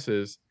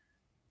progresses,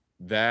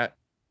 that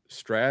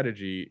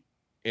strategy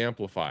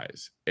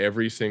amplifies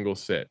every single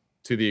sit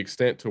to the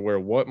extent to where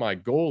what my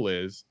goal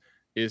is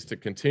to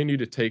continue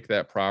to take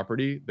that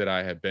property that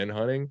I have been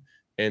hunting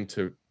and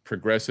to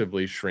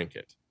progressively shrink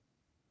it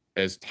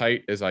as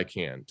tight as I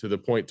can, to the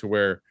point to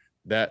where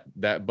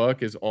that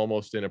buck is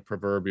almost in a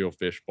proverbial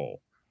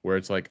fishbowl, where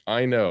it's like,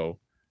 I know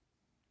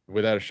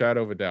without a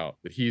shadow of a doubt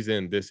that he's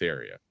in this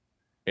area.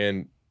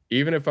 And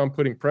even if I'm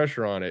putting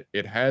pressure on it,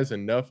 it has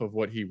enough of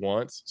what he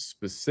wants,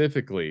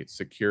 specifically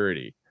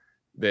security,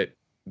 that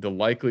the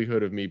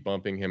likelihood of me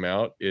bumping him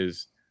out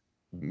is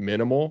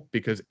minimal,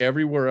 because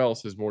everywhere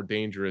else is more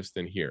dangerous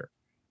than here.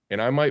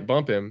 And I might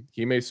bump him.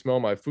 He may smell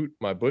my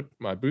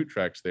boot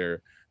tracks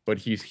there, but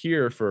he's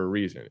here for a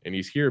reason. And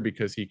he's here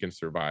because he can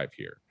survive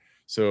here.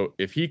 So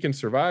if he can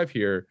survive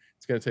here,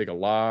 it's going to take a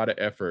lot of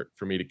effort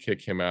for me to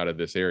kick him out of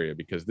this area,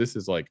 because this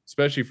is like,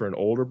 especially for an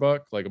older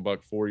buck, like a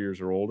buck 4 years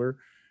or older,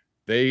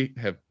 they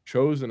have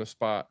chosen a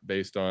spot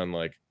based on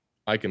like,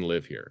 I can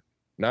live here,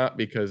 not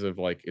because of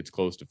like, it's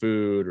close to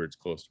food or it's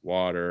close to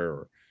water,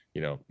 or,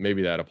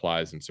 maybe that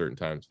applies in certain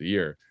times of the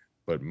year,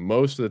 but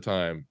most of the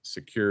time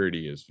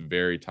security is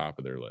very top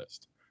of their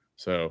list.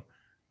 So,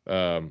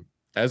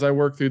 as I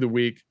work through the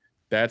week,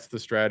 that's the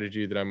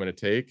strategy that I'm going to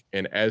take.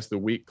 And as the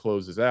week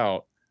closes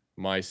out,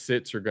 my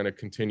sits are going to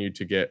continue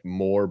to get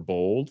more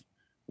bold,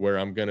 where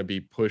I'm going to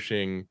be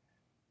pushing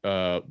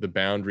the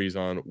boundaries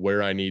on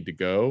where I need to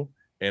go.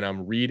 And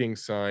I'm reading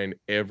sign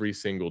every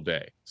single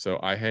day. So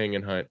I hang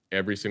and hunt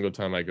every single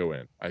time I go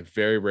in. I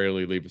very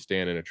rarely leave a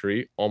stand in a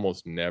tree,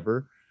 almost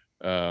never.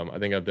 I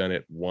think I've done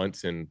it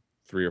once in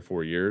 3 or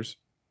 4 years.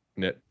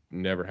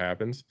 Never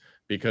happens,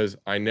 because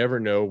I never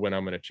know when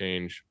I'm going to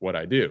change what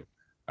I do.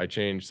 I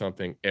change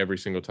something every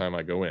single time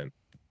I go in.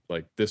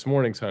 Like this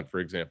morning's hunt, for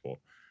example,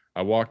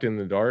 I walked in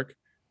the dark.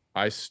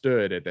 I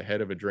stood at the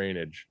head of a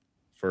drainage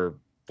for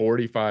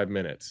 45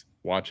 minutes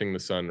watching the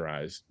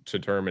sunrise,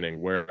 determining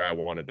where I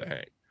wanted to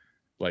hang.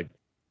 Like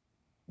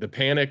the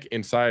panic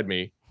inside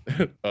me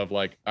of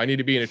like, I need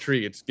to be in a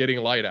tree, it's getting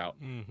light out,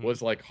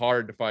 was like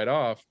hard to fight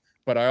off.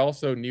 But I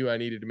also knew I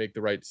needed to make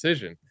the right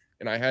decision.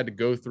 And I had to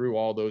go through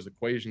all those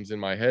equations in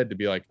my head to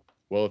be like,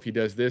 well, if he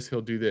does this, he'll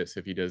do this.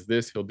 If he does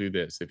this, he'll do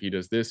this. If he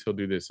does this, he'll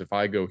do this. If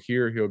I go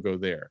here, he'll go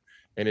there.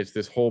 And it's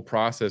this whole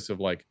process of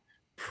like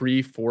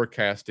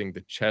pre-forecasting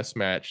the chess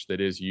match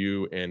that is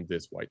you and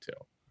this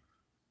whitetail.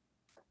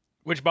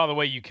 Which, by the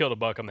way, you killed a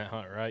buck on that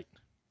hunt, right?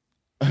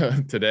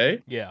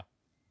 Today? Yeah.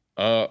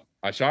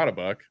 I shot a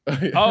buck.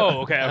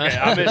 Oh, okay.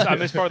 I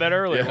missed part of that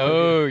earlier. Yeah.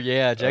 Oh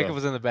yeah, Jacob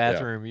was in the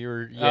bathroom. You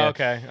were Oh,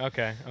 okay.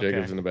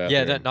 Jacob's in the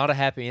bathroom. Yeah, not a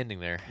happy ending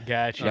there.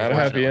 Gotcha. Not a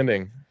happy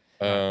Unfortunately.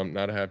 ending.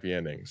 Not a happy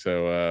ending.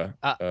 So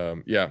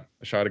yeah,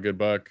 I shot a good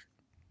buck.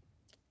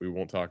 We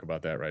won't talk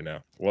about that right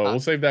now. Well, we'll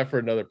save that for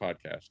another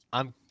podcast.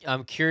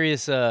 I'm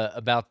curious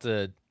about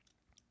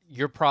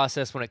your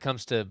process when it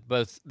comes to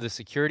both the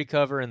security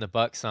cover and the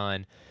buck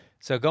sign.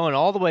 So going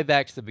all the way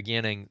back to the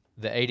beginning,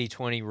 the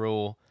 80-20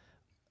 rule,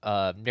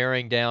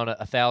 narrowing down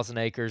 1,000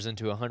 acres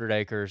into 100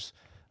 acres.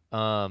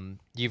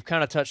 You've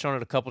kind of touched on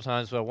it a couple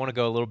times, but I want to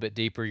go a little bit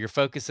deeper. You're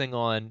focusing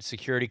on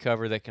security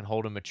cover that can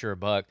hold a mature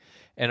buck.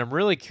 And I'm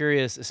really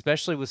curious,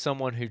 especially with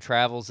someone who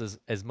travels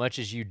as much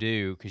as you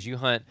do, because you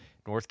hunt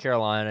North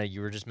Carolina,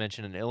 you were just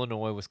mentioning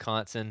Illinois,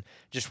 Wisconsin,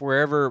 just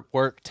wherever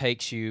work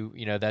takes you,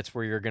 that's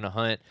where you're going to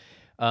hunt.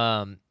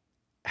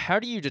 How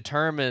do you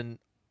determine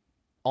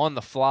on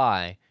the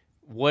fly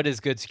what is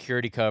good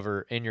security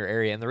cover in your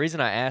area? And the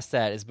reason I ask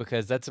that is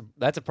because that's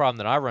a problem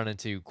that I run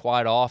into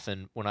quite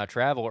often when I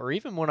travel, or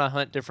even when I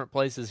hunt different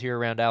places here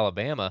around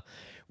Alabama,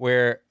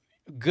 where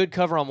good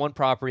cover on one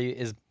property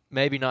is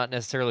maybe not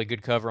necessarily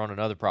good cover on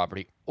another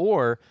property,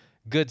 or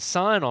good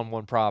sign on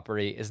one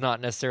property is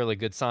not necessarily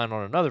good sign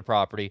on another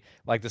property.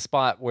 Like the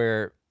spot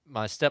where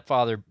my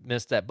stepfather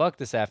missed that buck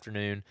this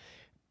afternoon,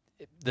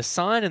 the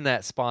sign in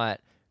that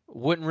spot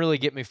wouldn't really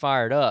get me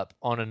fired up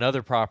on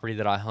another property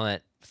that I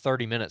hunt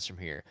 30 minutes from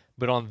here.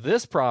 But on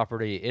this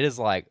property, it is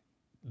like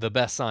the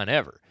best sign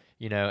ever,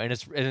 and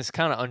it's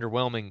kind of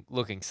underwhelming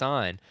looking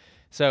sign.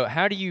 So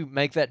how do you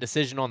make that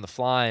decision on the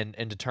fly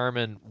and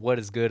determine what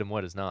is good and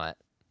what is not?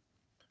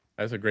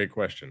 That's a great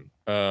question.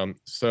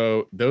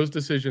 So those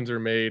decisions are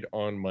made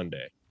on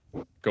Monday,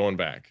 going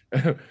back.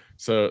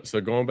 so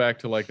going back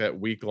to like that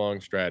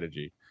week-long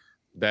strategy,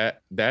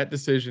 that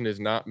decision is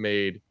not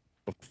made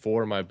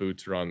before my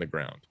boots are on the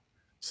ground.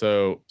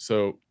 So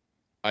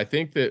I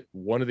think that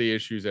one of the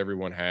issues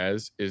everyone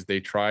has is they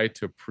try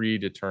to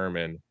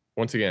predetermine.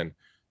 Once again,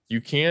 you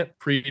can't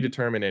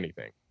predetermine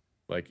anything.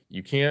 Like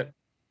you can't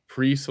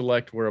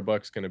pre-select where a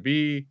buck's going to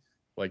be.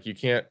 Like you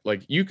can't,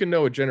 like you can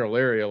know a general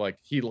area, like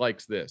he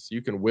likes this.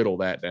 You can whittle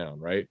that down,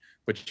 right?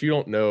 But you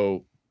don't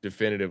know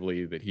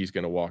definitively that he's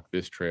going to walk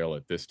this trail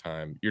at this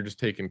time. You're just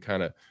taking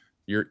kind of,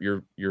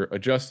 you're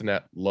adjusting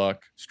that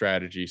luck,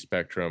 strategy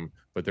spectrum,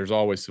 but there's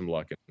always some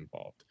luck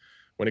involved.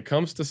 When it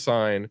comes to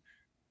sign,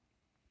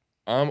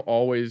 I'm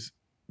always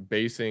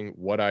basing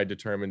what I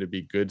determine to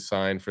be good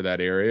sign for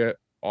that area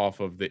off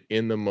of the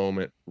in the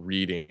moment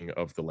reading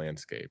of the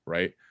landscape,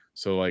 right?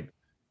 So like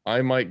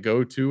I might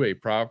go to a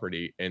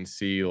property and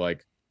see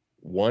like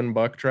 1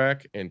 buck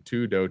track and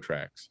 2 doe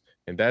tracks,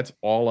 and that's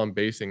all I'm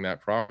basing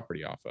that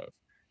property off of.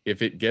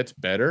 If it gets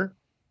better,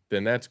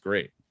 then that's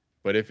great.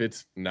 But if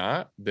it's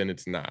not, then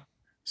it's not.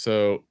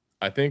 So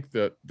I think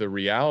the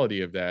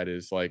reality of that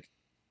is like,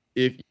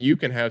 if you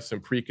can have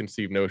some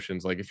preconceived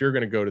notions, like if you're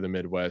going to go to the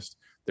Midwest,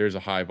 there's a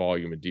high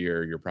volume of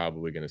deer, you're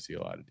probably going to see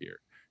a lot of deer.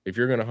 If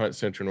you're going to hunt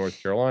Central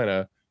North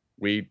Carolina,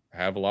 we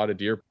have a lot of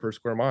deer per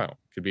square mile.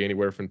 Could be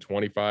anywhere from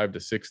 25 to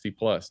 60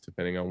 plus,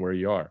 depending on where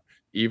you are,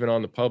 even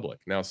on the public.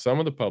 Now, some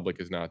of the public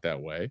is not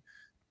that way,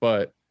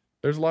 but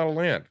there's a lot of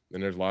land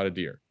and there's a lot of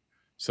deer.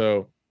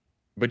 So,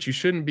 but you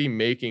shouldn't be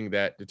making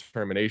that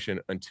determination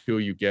until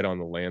you get on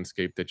the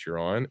landscape that you're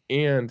on,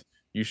 and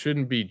you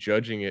shouldn't be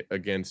judging it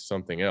against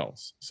something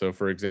else. So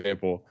for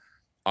example,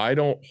 I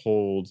don't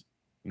hold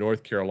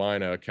North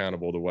Carolina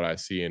accountable to what I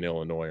see in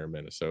Illinois or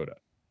Minnesota.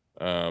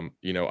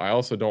 I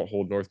also don't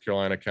hold North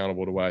Carolina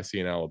accountable to what I see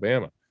in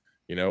Alabama,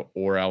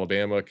 or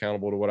Alabama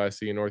accountable to what I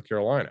see in North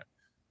Carolina.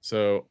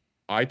 So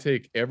I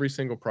take every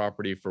single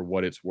property for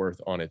what it's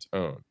worth on its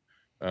own.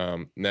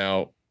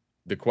 Now,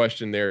 the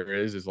question there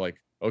is like,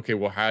 okay,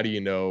 well, how do you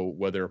know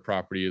whether a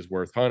property is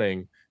worth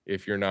hunting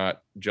if you're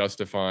not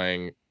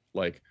justifying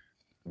like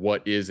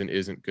what is and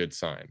isn't good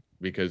sign?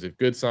 Because if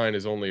good sign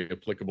is only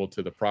applicable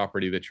to the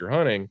property that you're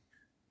hunting,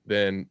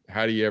 then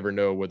how do you ever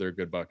know whether a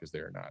good buck is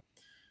there or not?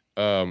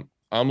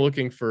 I'm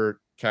looking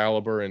for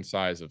caliber and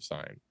size of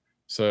sign.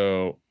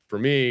 So for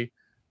me,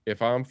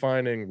 if I'm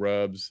finding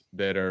rubs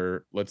that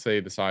are, let's say,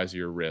 the size of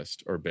your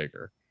wrist or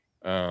bigger,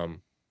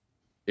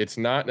 it's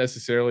not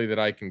necessarily that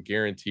I can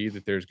guarantee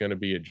that there's going to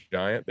be a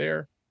giant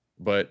there,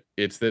 but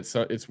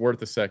it's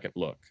worth a second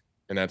look.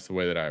 And that's the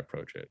way that I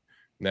approach it.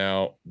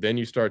 Now, then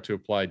you start to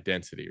apply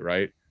density,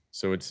 right?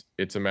 So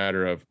it's a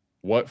matter of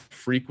what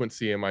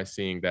frequency am I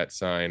seeing that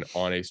sign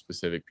on a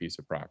specific piece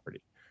of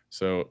property?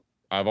 So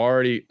I've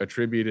already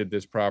attributed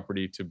this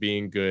property to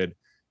being good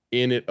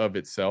in it of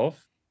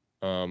itself,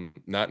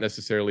 not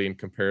necessarily in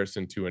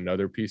comparison to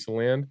another piece of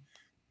land.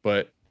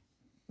 But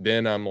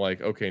then I'm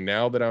like, okay,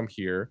 now that I'm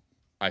here,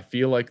 I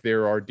feel like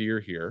there are deer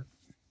here.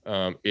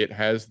 It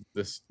has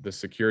the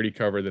security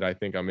cover that I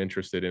think I'm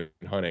interested in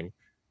hunting.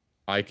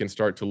 I can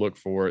start to look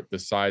for the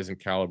size and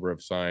caliber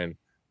of sign,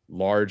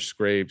 large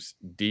scrapes,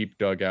 deep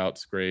dugout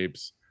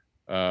scrapes,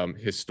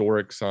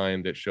 historic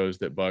sign that shows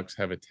that bucks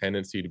have a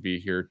tendency to be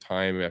here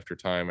time after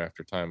time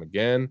after time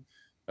again.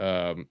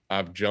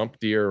 I've jumped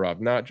deer or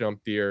I've not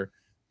jumped deer.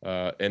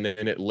 and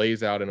then it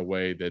lays out in a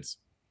way that's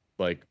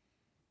like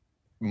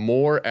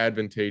more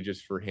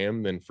advantageous for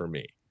him than for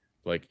me.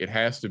 Like it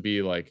has to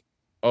be like,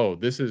 oh,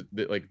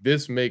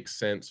 this makes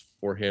sense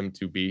for him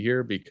to be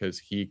here because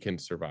he can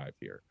survive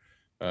here.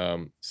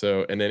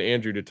 So, and then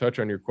Andrew, to touch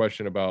on your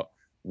question about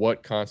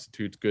what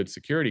constitutes good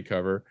security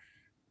cover,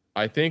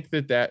 I think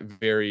that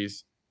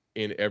varies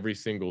in every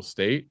single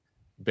state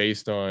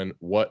based on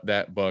what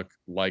that buck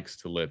likes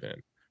to live in.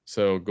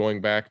 So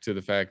going back to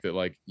the fact that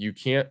like you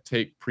can't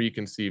take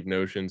preconceived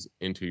notions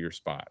into your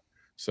spot.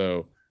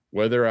 So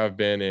whether I've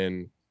been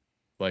in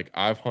like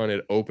I've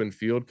hunted open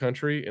field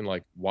country in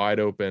like wide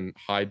open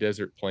high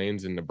desert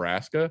plains in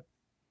Nebraska,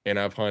 and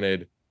I've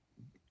hunted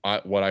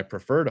what I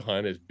prefer to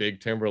hunt is big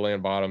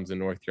timberland bottoms in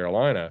North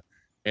Carolina,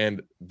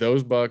 and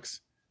those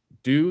bucks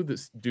do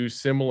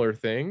similar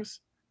things,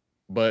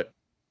 but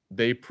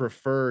they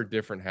prefer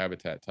different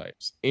habitat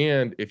types.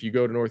 And if you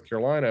go to North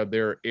Carolina,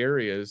 there are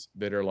areas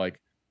that are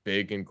like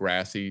big and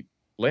grassy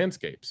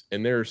landscapes,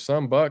 and there are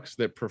some bucks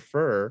that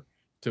prefer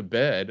to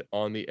bed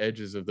on the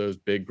edges of those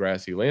big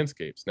grassy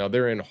landscapes. Now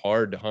they're in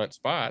hard to hunt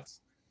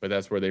spots, but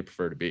that's where they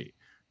prefer to be,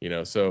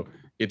 so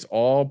it's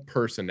all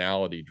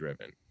personality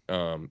driven.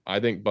 I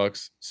think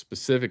bucks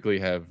specifically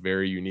have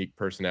very unique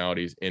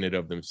personalities in and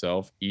of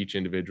themselves, each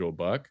individual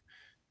buck.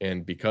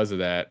 And because of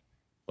that,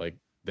 like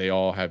they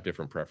all have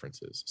different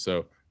preferences.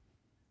 So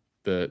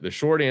the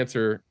short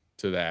answer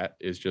to that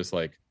is just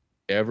like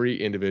every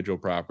individual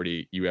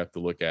property you have to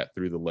look at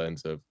through the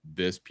lens of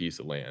this piece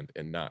of land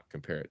and not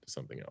compare it to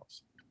something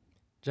else.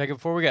 Jacob,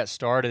 before we got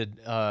started,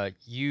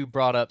 you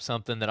brought up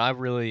something that I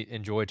really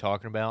enjoy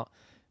talking about,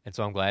 and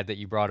so I'm glad that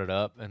you brought it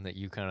up and that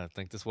you kind of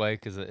think this way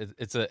because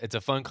it's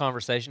a fun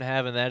conversation to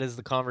have, and that is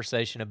the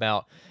conversation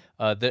about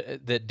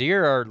that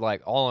deer are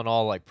like all in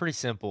all like pretty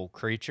simple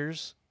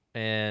creatures,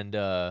 and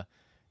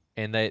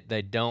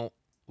they don't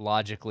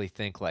logically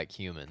think like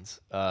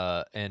humans,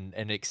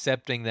 and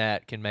accepting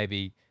that can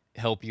maybe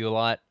help you a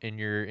lot in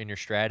your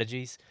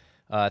strategies.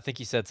 I think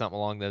you said something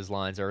along those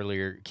lines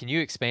earlier. Can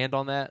you expand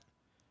on that?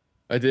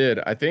 I did.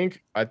 I think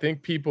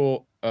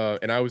people,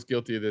 and I was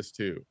guilty of this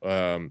too.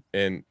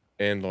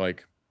 And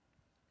like,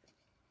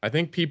 I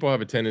think people have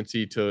a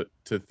tendency to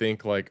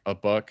think like a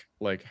buck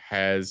like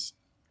has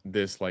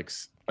this like,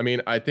 I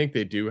mean, I think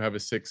they do have a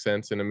sixth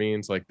sense, and it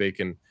means like they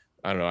can.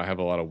 I don't know. I have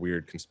a lot of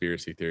weird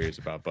conspiracy theories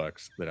about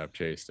bucks that I've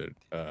chased,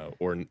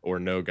 or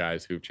know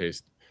guys who've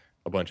chased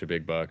a bunch of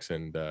big bucks,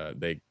 and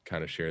they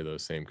kind of share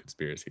those same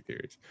conspiracy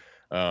theories,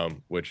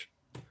 which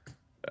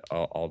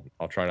I'll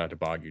try not to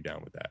bog you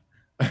down with that.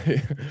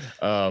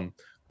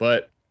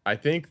 But I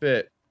think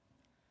that,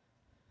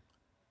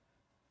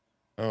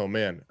 oh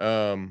man,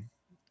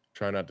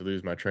 try not to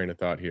lose my train of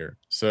thought here.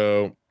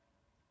 So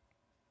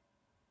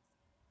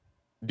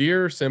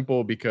deer are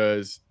simple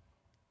because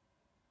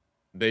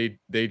they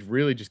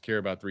really just care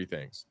about three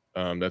things.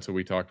 That's what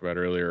we talked about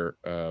earlier.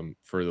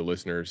 For the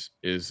listeners,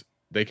 is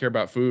they care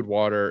about food,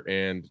 water,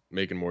 and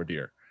making more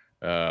deer,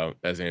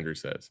 as Andrew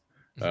says.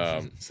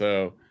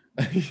 So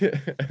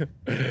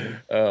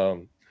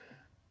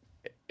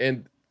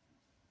and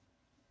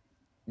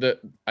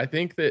I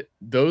think that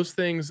those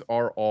things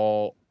are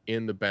all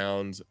in the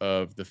bounds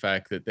of the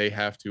fact that they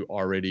have to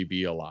already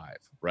be alive,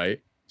 right?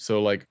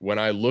 So like when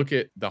I look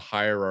at the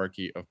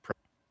hierarchy of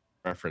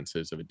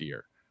preferences of a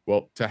deer,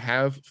 well, to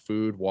have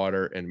food,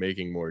 water, and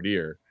making more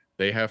deer,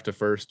 they have to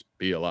first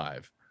be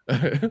alive.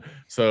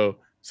 so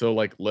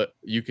like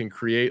you can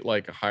create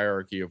like a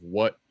hierarchy of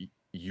what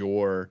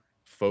your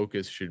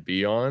focus should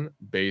be on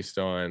based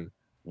on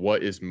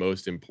what is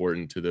most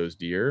important to those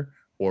deer,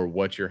 or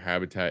what your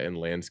habitat and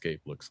landscape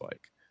looks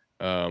like,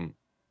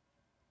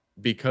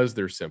 because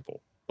they're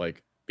simple.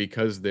 Like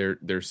because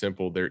they're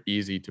simple, they're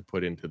easy to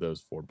put into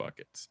those four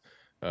buckets.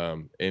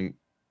 And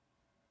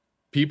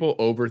people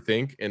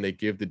overthink and they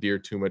give the deer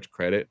too much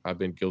credit. I've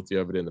been guilty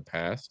of it in the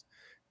past.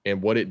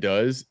 And what it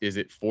does is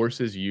it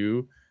forces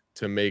you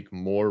to make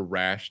more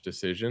rash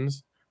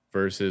decisions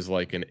versus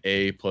like an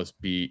A plus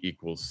B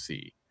equals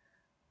C.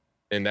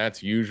 And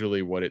that's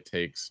usually what it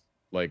takes,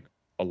 like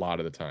a lot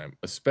of the time,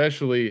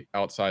 especially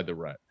outside the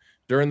rut.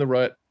 During the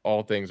rut,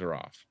 all things are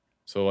off.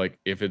 So like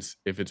if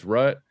it's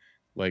rut,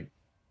 like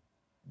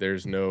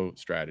there's no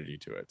strategy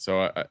to it.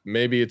 So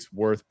maybe it's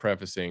worth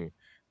prefacing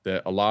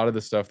that a lot of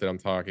the stuff that I'm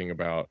talking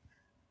about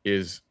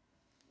is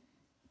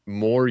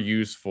more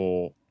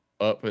useful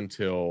up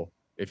until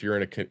if you're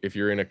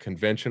in a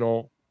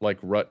conventional like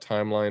rut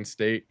timeline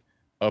state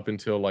up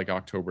until like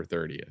October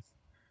 30th.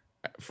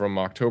 From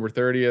October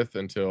 30th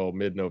until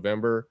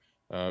mid-November,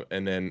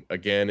 and then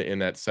again in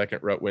that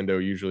second rut window,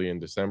 usually in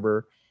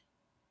December,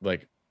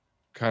 like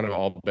kind of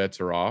all bets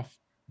are off.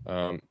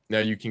 Now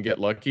you can get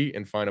lucky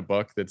and find a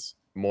buck that's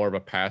more of a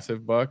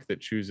passive buck that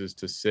chooses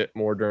to sit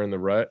more during the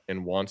rut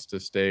and wants to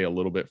stay a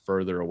little bit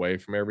further away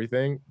from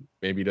everything.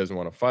 Maybe he doesn't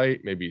want to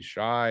fight, maybe he's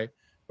shy,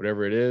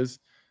 whatever it is.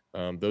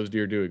 Those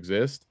deer do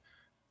exist,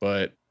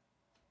 but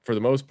for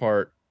the most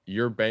part,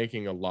 you're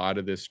banking a lot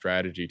of this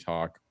strategy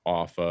talk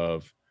off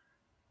of,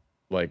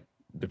 like,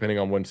 depending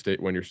on when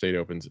your state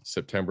opens,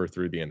 September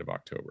through the end of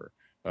October.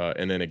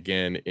 and then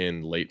again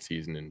in late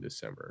season in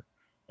December.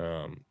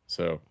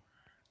 So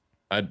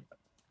I'm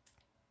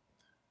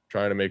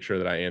trying to make sure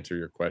that I answer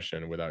your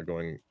question without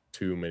going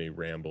too many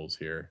rambles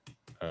here.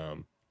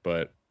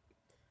 But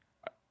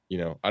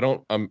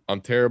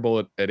I'm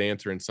terrible at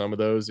answering some of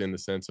those, in the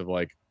sense of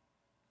like,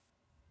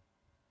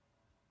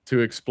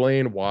 to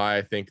explain why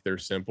I think they're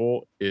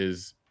simple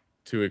is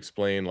to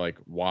explain like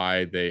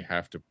why they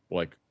have to,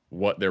 like,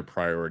 what their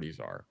priorities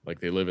are. Like,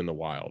 they live in the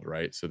wild,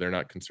 right? So they're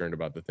not concerned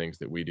about the things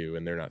that we do,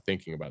 and they're not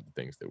thinking about the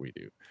things that we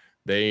do.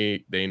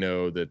 They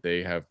know that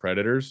they have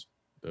predators.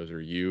 Those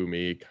are you,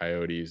 me,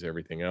 coyotes,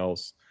 everything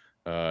else.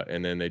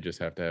 And then they just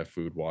have to have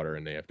food, water,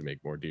 and they have to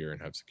make more deer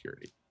and have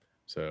security.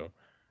 So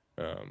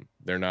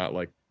they're not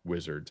like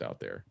wizards out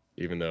there,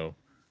 even though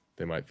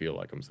they might feel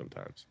like them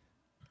sometimes.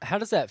 How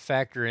does that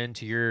factor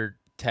into your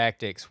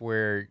tactics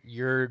where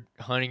you're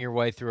hunting your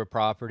way through a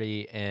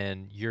property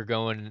and you're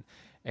going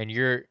and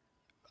you're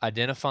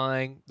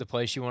identifying the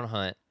place you want to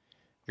hunt,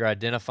 you're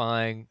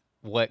identifying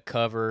what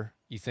cover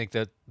you think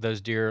that those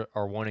deer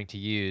are wanting to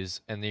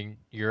use, and then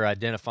you're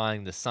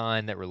identifying the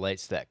sign that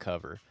relates to that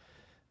cover.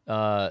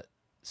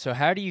 So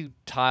how do you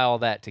tie all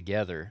that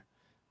together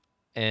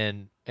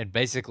and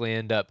basically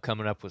end up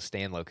coming up with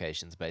stand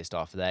locations based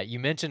off of that? You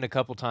mentioned a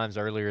couple times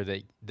earlier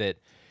that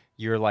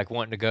you're like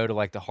wanting to go to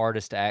like the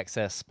hardest to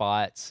access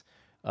spots.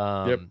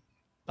 Yep.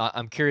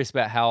 I'm curious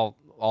about how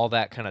all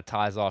that kind of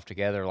ties off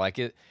together. Like,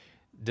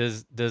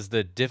 does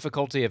the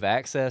difficulty of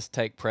access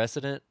take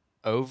precedent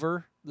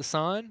over the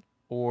sign,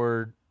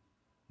 or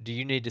do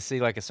you need to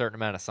see like a certain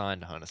amount of sign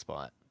to hunt a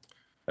spot?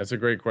 That's a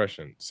great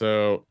question.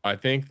 So I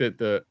think that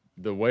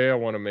the way I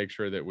want to make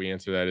sure that we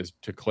answer that is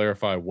to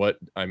clarify what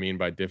I mean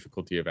by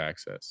difficulty of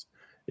access.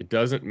 It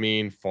doesn't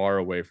mean far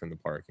away from the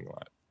parking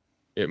lot.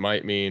 It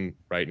might mean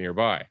right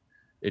nearby.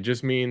 It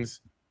just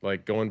means,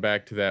 like, going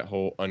back to that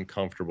whole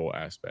uncomfortable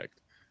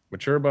aspect.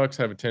 Mature bucks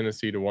have a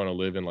tendency to want to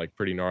live in like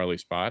pretty gnarly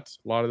spots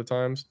a lot of the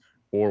times,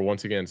 or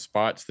once again,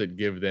 spots that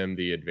give them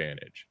the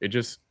advantage. It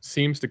just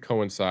seems to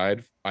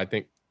coincide, I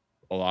think,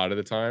 a lot of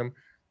the time,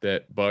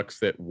 that bucks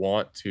that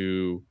want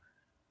to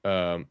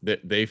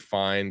that they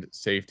find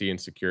safety and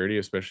security,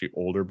 especially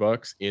older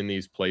bucks, in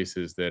these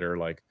places that are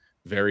like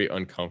very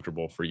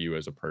uncomfortable for you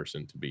as a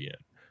person to be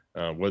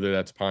in. Whether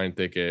that's pine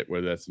thicket,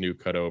 whether that's new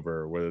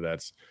cutover, whether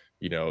that's,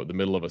 the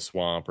middle of a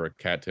swamp or a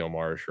cattail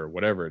marsh or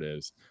whatever it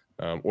is,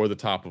 or the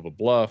top of a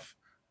bluff.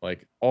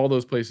 Like, all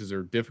those places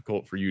are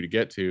difficult for you to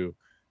get to,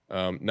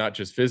 not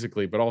just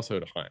physically, but also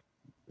to hunt.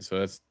 So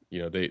that's,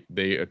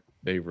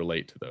 they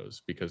relate to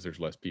those because there's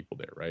less people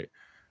there,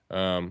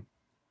 right?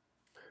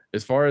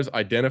 As far as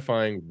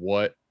identifying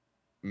what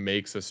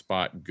makes a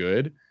spot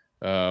good,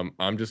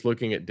 I'm just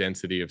looking at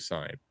density of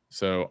sign.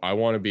 So I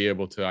want to be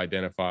able to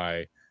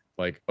identify,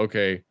 like,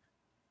 okay,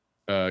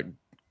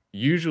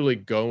 usually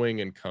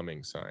going and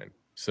coming sign.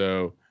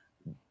 So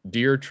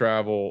deer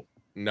travel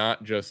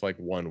not just like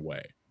one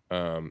way.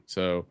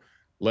 So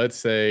let's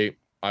say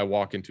I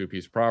walk into a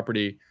piece of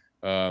property,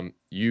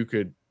 you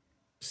could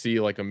see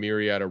like a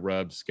myriad of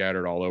rubs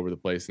scattered all over the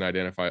place and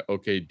identify,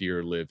 okay,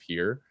 deer live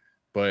here.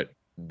 But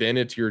then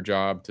it's your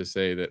job to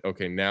say that,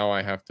 okay, now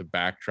I have to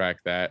backtrack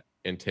that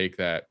and take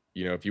that,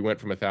 if you went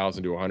from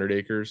 1,000 to 100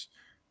 acres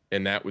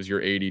and that was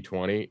your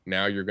 80-20,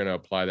 now you're going to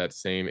apply that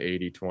same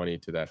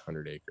 80-20 to that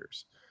 100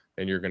 acres.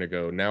 And you're going to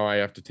go, now I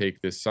have to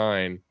take this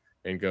sign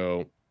and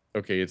go,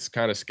 okay, it's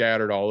kind of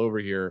scattered all over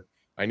here.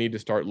 I need to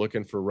start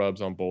looking for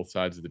rubs on both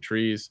sides of the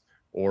trees,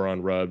 or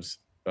on rubs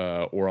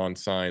or on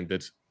sign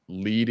that's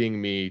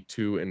leading me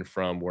to and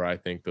from where I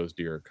think those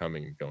deer are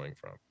coming and going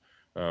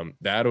from.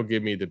 That'll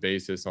give me the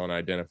basis on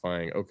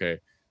identifying, okay,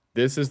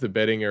 this is the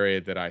bedding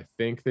area that I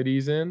think that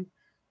he's in,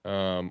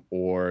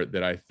 or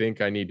that I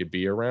think I need to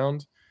be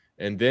around.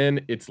 And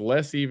then it's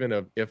less even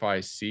of if I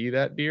see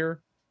that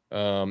deer,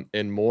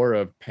 and more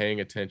of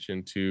paying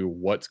attention to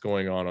what's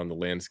going on the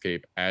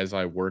landscape as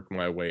I work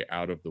my way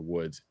out of the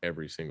woods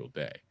every single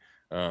day.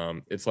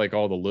 It's like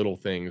all the little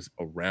things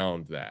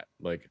around that.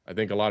 Like, I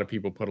think a lot of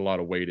people put a lot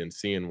of weight in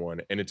seeing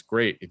one, and it's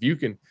great.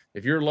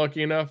 If you're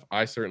lucky enough,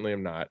 I certainly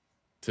am not,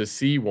 to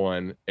see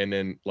one, and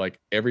then like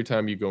every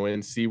time you go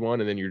in, see one,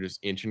 and then you're just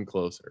inching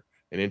closer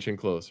and inching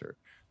closer.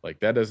 Like,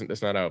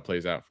 that's not how it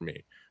plays out for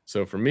me.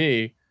 So for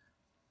me,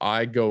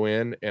 I go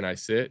in and I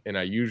sit, and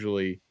I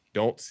usually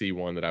don't see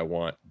one that I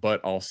want, but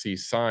I'll see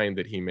sign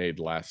that he made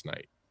last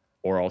night,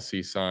 or I'll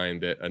see sign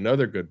that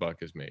another good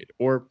buck has made,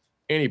 or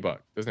any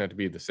buck. Doesn't have to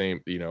be the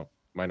same,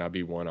 might not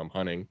be one I'm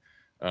hunting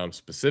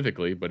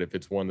specifically, but if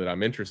it's one that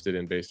I'm interested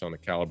in based on the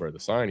caliber of the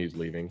sign he's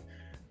leaving,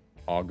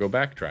 I'll go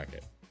backtrack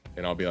it,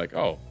 and I'll be like,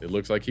 oh, it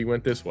looks like he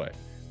went this way.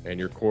 And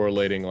you're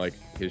correlating like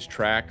his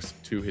tracks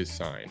to his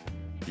sign.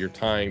 You're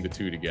tying the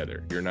two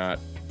together. You're not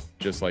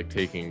just like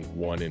taking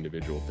one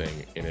individual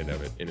thing in and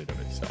of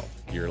itself.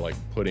 You're like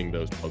putting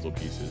those puzzle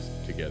pieces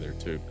together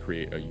to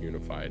create a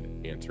unified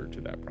answer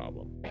to that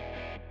problem.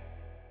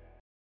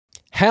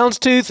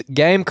 Houndstooth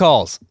Game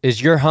Calls is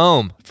your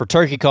home for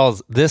turkey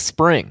calls this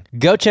spring.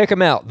 Go check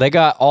them out. They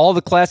got all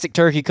the classic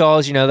turkey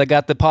calls. You know, they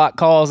got the pot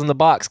calls and the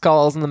box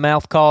calls and the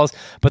mouth calls,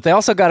 but they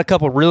also got a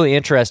couple really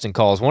interesting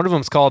calls. One of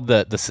them is called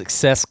the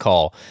success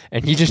call,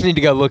 and you just need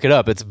to go look it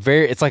up.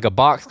 It's like a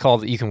box call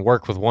that you can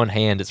work with one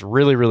hand. It's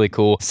really, really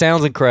cool.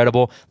 Sounds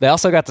incredible. They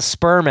also got the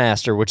Spur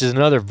Master, which is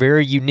another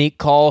very unique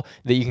call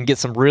that you can get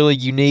some really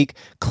unique,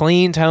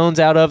 clean tones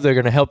out of. They're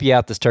going to help you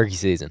out this turkey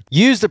season.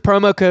 Use the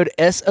promo code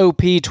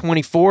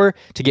SOP24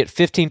 to get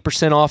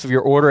 15% off of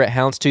your order at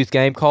Houndstooth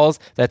Game Calls.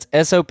 That's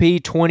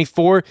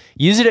SOP24.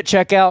 Use it at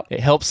checkout. It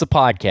helps the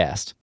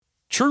podcast.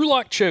 True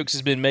Lock Chokes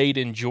has been made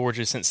in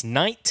Georgia since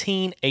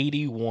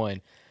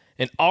 1981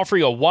 and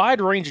offering a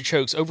wide range of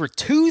chokes, over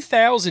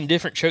 2,000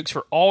 different chokes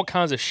for all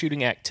kinds of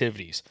shooting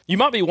activities. You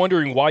might be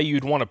wondering why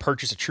you'd want to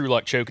purchase a True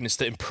Lock choke, and it's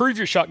to improve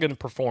your shotgun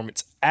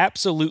performance.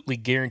 Absolutely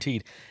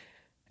guaranteed.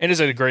 And as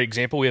a great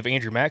example, we have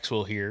Andrew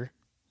Maxwell here.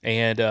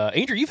 And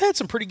Andrew, you've had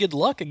some pretty good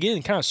luck,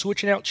 again, kind of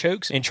switching out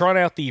chokes and trying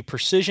out the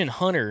Precision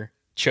Hunter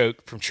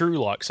choke from True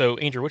Lock. So,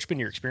 Andrew, what's been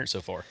your experience so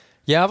far?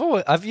 Yeah,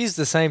 I've used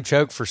the same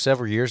choke for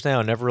several years now.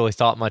 I never really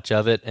thought much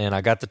of it, and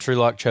I got the True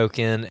Lock choke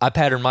in. I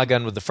patterned my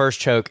gun with the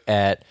first choke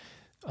at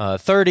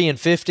 30 and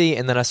 50,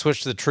 and then I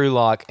switched to the True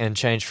Lock and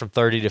changed from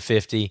 30 to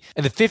 50.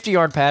 And the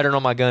 50-yard pattern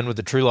on my gun with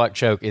the True Lock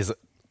choke is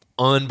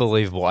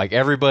unbelievable. Like,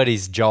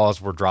 everybody's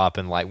jaws were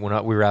dropping. Like,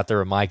 when we were out there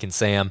with Mike and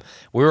Sam,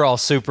 we were all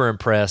super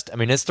impressed. I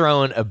mean, it's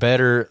throwing a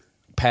better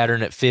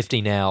pattern at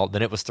 50 now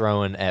than it was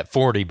throwing at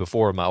 40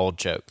 before my old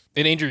choke.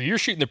 And Andrew, you're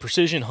shooting the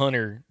Precision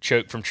Hunter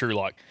choke from True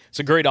Lock. It's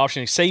a great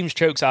option. Same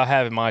chokes I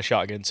have in my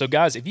shotgun. So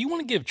guys, if you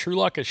want to give True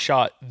Lock a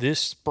shot this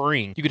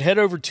spring, you can head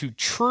over to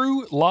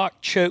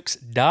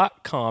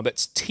TrueLockChokes.com.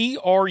 That's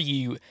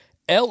TrueLock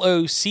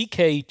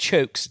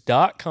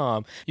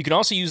chokes.com. You can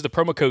also use the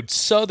promo code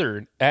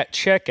Southern at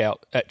checkout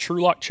at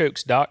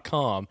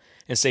TrueLockChokes.com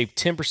and save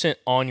 10%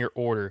 on your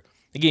order.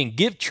 Again,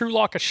 give True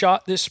Lock a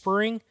shot this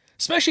spring,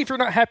 especially if you're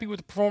not happy with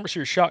the performance of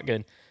your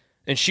shotgun,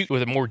 and shoot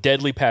with a more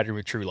deadly pattern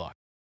with True Lock.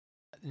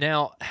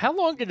 Now, how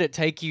long did it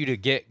take you to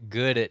get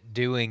good at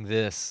doing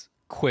this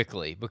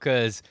quickly?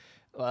 Because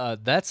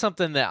that's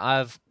something that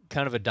I've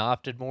kind of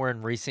adopted more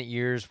in recent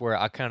years, where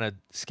I kind of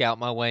scout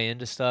my way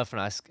into stuff,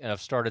 and I've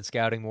started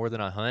scouting more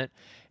than I hunt.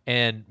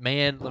 And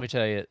man, let me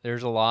tell you,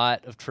 there's a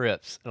lot of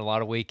trips and a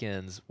lot of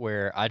weekends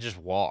where I just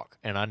walk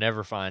and I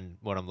never find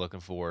what I'm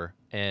looking for.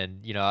 And,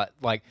 you know,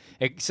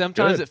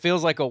 sometimes it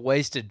feels like a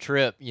wasted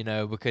trip, you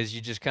know, because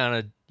you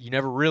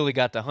never really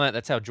got to hunt.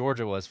 That's how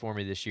Georgia was for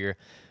me this year.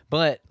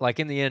 But like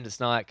in the end,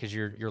 it's not, because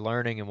you're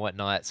learning and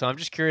whatnot. So I'm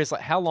just curious,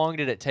 like, how long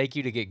did it take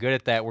you to get good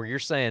at that, where you're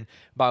saying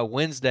by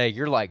Wednesday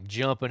you're like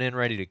jumping in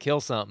ready to kill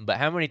something? But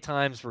how many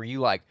times were you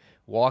like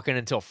walking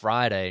until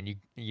Friday and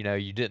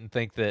you didn't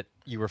think that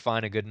you were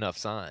finding a good enough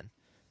sign?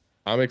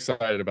 I'm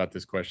excited about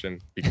this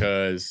question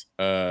because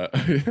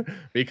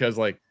because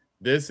like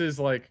this is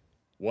like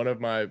one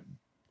of my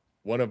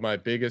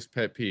biggest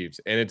pet peeves,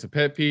 and it's a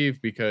pet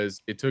peeve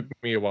because it took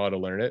me a while to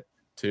learn it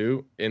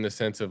too, in the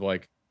sense of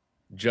like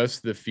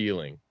just the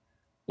feeling.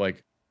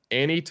 Like,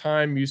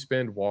 anytime you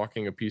spend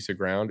walking a piece of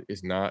ground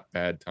is not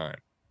bad time.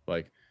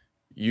 Like,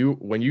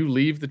 when you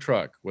leave the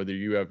truck, whether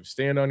you have a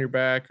stand on your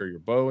back or your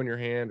bow in your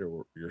hand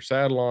or your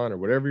saddle on or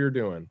whatever you're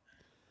doing,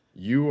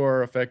 you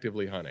are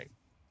effectively hunting.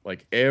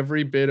 Like,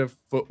 every bit of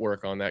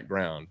footwork on that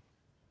ground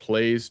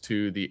plays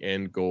to the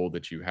end goal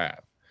that you have.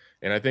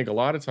 And I think a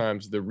lot of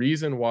times the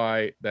reason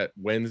why that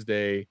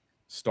Wednesday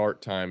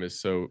start time is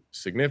so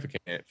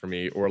significant for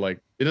me, or like,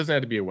 it doesn't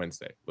have to be a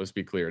Wednesday. Let's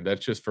be clear.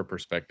 That's just for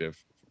perspective,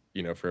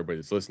 you know, for everybody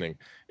that's listening.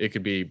 I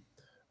could be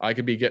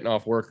getting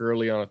off work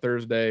early on a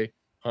Thursday,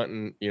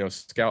 hunting, you know,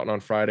 scouting on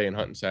Friday and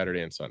hunting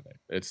Saturday and Sunday.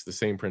 It's the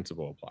same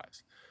principle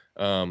applies.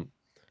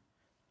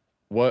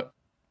 What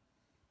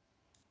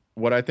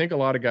I think a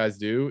lot of guys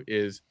do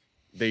is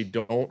they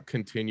don't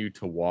continue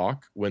to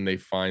walk when they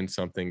find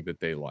something that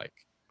they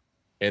like.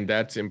 And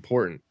that's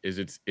important.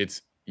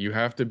 You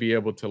have to be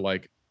able to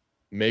like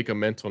make a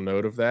mental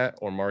note of that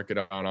or mark it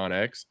on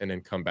X and then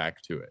come back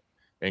to it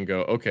and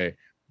go, okay,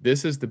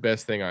 this is the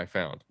best thing I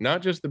found.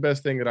 Not just the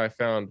best thing that I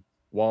found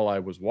while I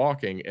was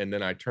walking and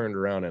then I turned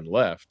around and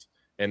left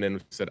and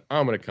then said,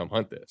 I'm going to come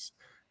hunt this.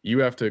 You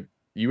have to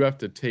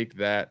take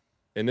that.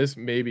 And this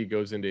maybe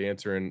goes into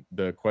answering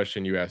the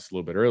question you asked a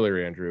little bit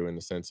earlier, Andrew, in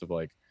the sense of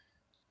like,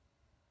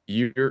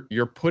 you're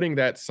putting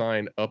that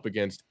sign up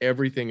against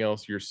everything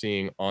else you're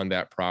seeing on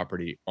that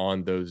property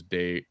on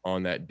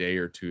that day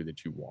or two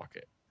that you walk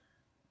it.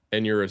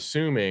 And you're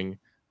assuming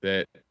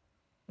that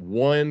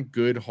one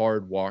good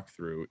hard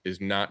walkthrough is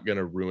not going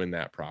to ruin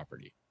that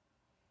property.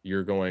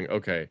 You're going,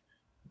 okay,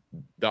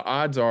 the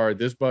odds are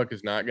this buck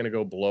is not going to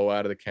go blow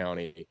out of the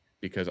county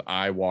because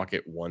I walk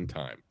it one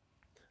time.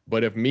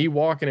 But if me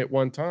walking it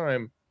one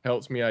time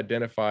helps me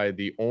identify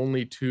the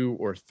only 2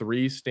 or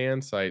 3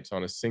 stand sites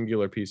on a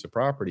singular piece of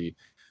property,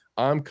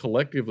 I'm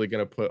collectively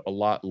going to put a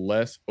lot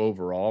less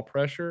overall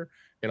pressure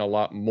and a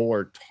lot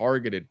more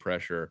targeted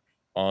pressure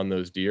on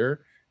those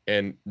deer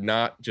and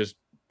not just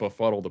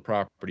befuddle the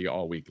property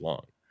all week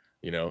long.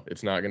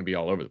 It's not going to be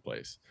all over the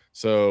place.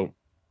 So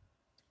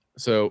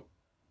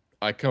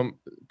I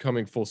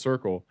coming full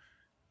circle,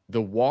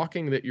 the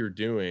walking that you're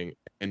doing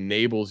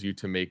enables you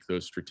to make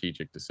those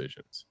strategic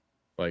decisions.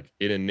 Like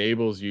it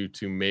enables you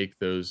to make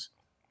those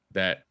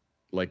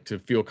to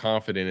feel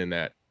confident in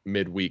that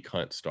midweek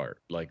hunt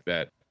start, like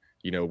that,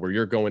 where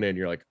you're going in,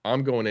 you're like,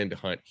 I'm going in to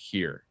hunt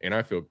here and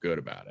I feel good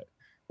about it.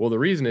 Well, the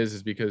reason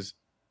is because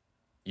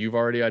you've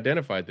already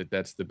identified that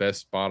that's the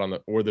best spot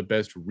or the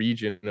best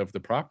region of the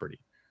property.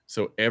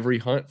 So every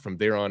hunt from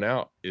there on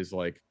out is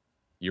like,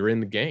 you're in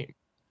the game.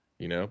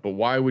 But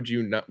why would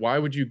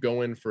you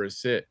go in for a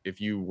sit if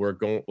you were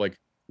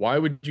why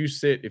would you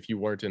sit if you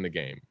weren't in the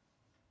game?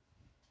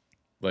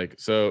 Like,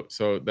 so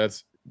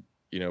that's,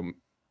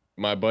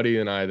 my buddy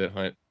and I that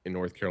hunt in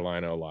North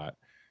Carolina a lot.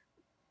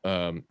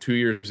 2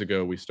 years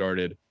ago, we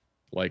started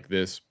like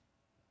this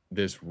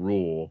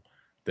rule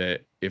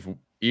that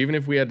even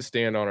if we had to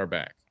stand on our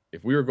back,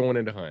 if we were going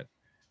in to hunt,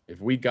 if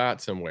we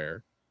got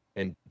somewhere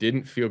and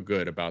didn't feel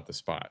good about the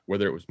spot,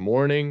 whether it was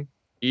morning,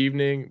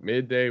 evening,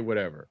 midday,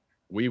 whatever,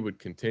 we would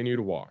continue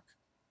to walk.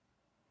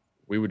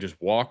 We would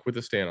just walk with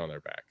a stand on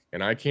their back.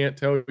 And I can't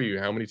tell you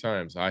how many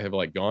times I have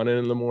like gone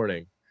in the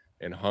morning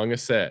and hung a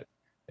set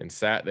and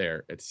sat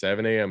there at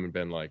 7 a.m. and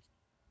been like,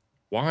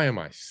 why am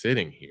I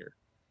sitting here?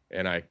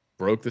 And I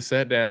broke the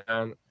set down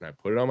and I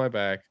put it on my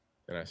back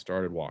and I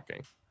started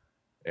walking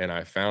and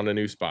I found a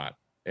new spot.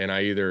 And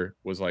I either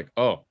was like,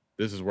 oh,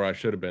 this is where I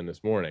should have been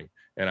this morning.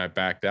 And I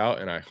backed out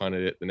and I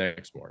hunted it the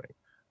next morning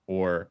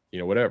or,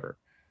 whatever.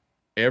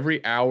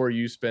 Every hour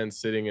you spend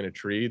sitting in a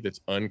tree that's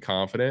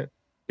unconfident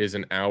is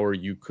an hour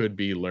you could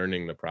be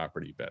learning the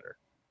property better.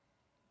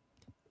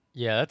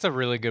 Yeah, that's a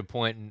really good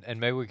point, and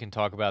maybe we can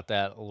talk about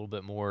that a little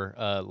bit more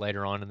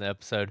later on in the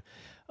episode.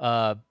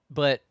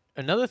 But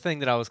another thing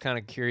that I was kind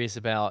of curious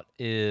about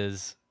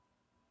is,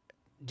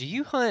 do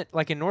you hunt,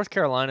 like in North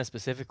Carolina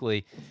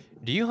specifically,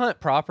 do you hunt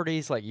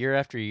properties like year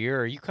after year,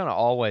 or are you kind of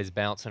always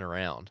bouncing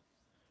around?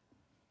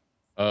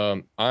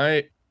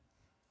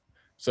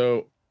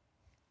 So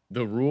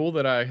the rule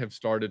that I have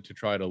started to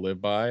try to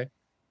live by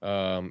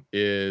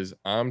is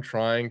I'm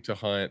trying to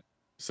hunt.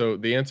 So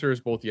the answer is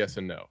both yes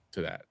and no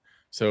to that.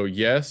 So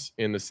yes,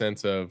 in the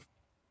sense of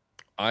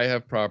I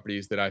have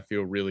properties that I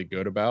feel really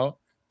good about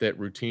that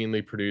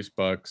routinely produce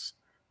bucks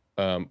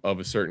of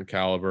a certain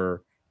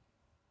caliber.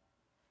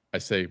 I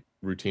say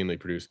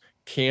routinely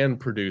can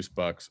produce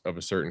bucks of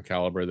a certain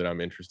caliber that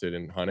I'm interested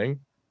in hunting.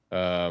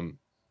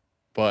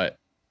 But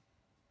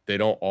they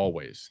don't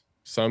always.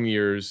 Some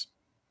years,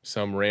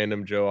 some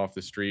random Joe off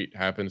the street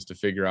happens to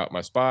figure out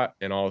my spot,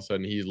 and all of a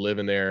sudden he's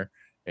living there,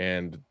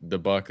 and the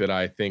buck that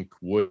I think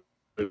would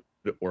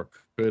or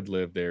could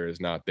live there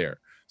is not there.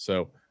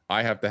 So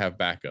I have to have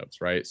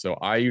backups, right? So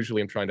I usually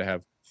am trying to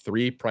have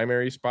 3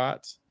 primary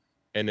spots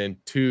and then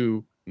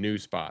 2 new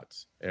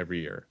spots every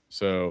year.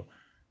 So,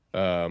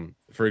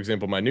 for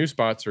example, my new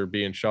spots are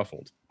being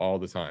shuffled all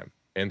the time,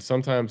 and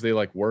sometimes they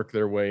like work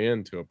their way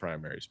into a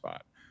primary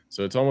spot.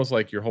 So it's almost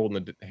like you're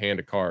holding a hand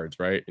of cards,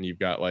 right? And you've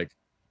got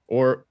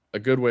or a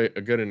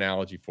good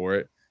analogy for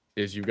it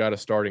is you've got a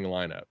starting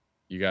lineup.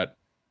 You got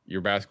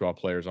your basketball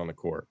players on the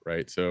court,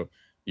 right? So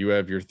you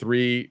have your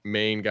 3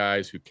 main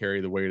guys who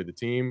carry the weight of the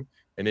team,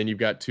 and then you've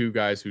got 2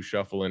 guys who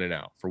shuffle in and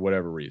out for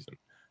whatever reason.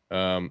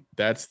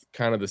 That's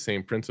kind of the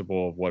same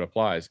principle of what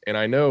applies. And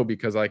I know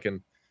because I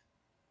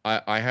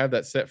have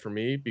that set for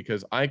me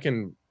because I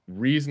can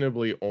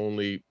reasonably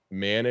only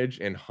manage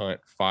and hunt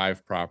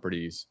 5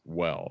 properties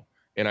well.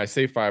 And I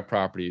say 5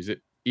 properties,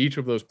 each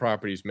of those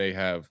properties may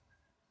have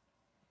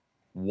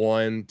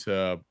 1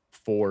 to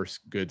 4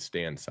 good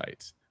stand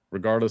sites,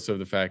 regardless of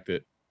the fact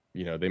that,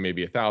 they may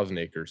be 1,000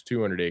 acres,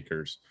 200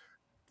 acres,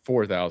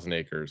 4,000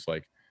 acres.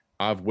 Like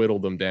I've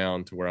whittled them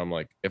down to where I'm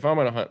like, if I'm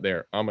going to hunt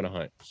there, I'm going to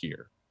hunt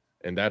here.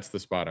 And that's the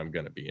spot I'm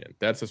going to be in.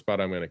 That's the spot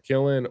I'm going to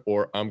kill in,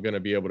 or I'm going to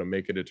be able to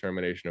make a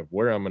determination of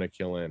where I'm going to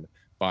kill in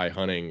by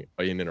hunting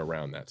in and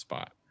around that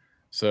spot.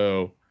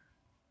 So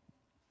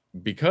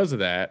because of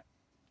that,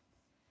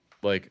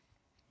 like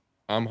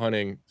I'm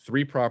hunting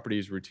 3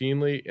 properties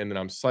routinely, and then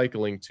I'm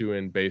cycling 2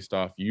 in based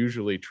off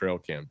usually trail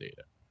cam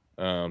data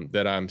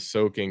that I'm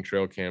soaking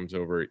trail cams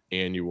over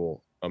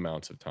annual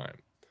amounts of time.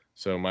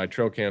 So my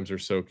trail cams are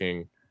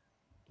soaking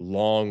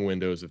long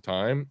windows of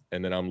time,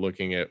 and then I'm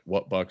looking at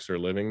what bucks are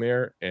living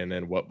there and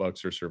then what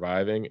bucks are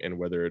surviving and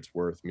whether it's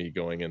worth me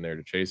going in there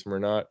to chase them or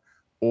not,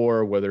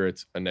 or whether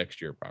it's a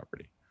next year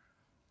property.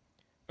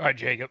 All right,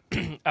 Jacob,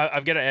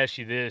 I've got to ask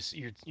you this.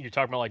 You're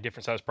talking about like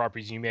different size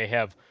properties. You may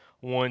have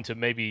 1 to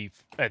maybe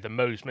at the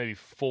most maybe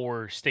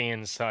 4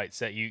 stand sites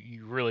that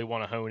you really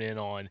want to hone in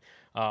on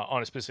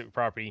a specific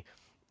property.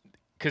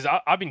 Because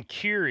I've been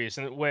curious,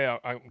 and the way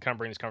I'm kind of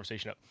bringing this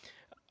conversation up,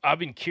 I've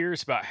been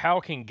curious about how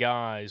can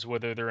guys,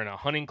 whether they're in a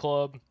hunting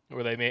club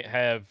where they may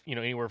have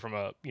anywhere from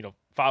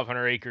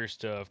 500 acres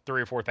to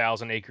 3,000 or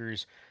 4,000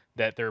 acres,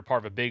 that they're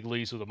part of a big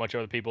lease with a bunch of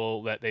other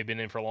people that they've been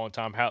in for a long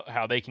time,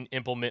 how they can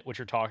implement what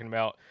you're talking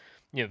about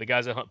the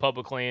guys that hunt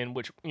public land,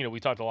 which we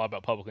talked a lot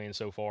about public land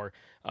so far,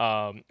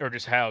 or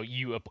just how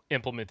you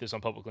implement this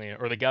on public land,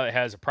 or the guy that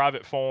has a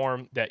private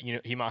farm that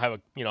he might have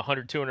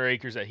 100, 200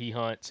 acres that he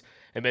hunts,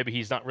 and maybe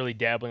he's not really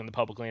dabbling in the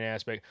public land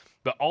aspect,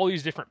 but all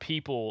these different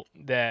people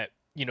that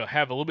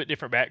have a little bit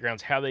different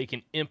backgrounds, how they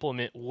can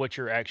implement what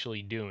you're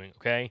actually doing.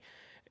 Okay.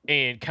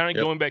 And kind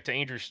of going back to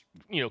Andrew's,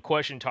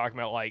 question, talking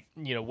about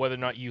whether or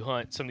not you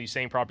hunt some of these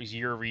same properties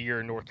year over year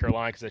in North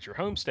Carolina because that's your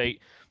home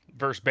state,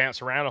 versus bounce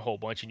around a whole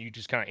bunch, and you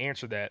just kind of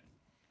answer that.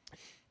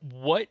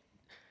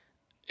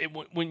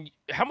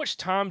 How much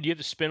time do you have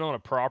to spend on a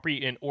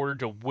property in order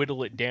to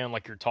whittle it down,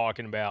 like you're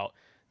talking about,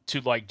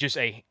 to just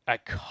a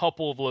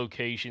couple of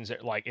locations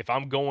that, if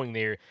I'm going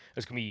there,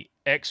 it's gonna be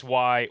X,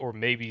 Y, or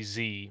maybe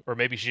Z, or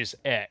maybe it's just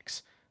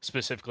X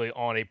specifically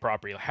on a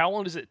property? How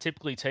long does it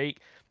typically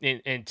take?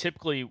 And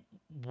typically,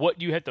 what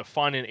do you have to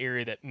find in an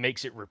area that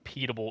makes it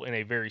repeatable in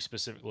a very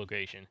specific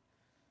location?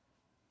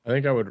 I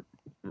think I would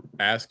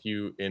ask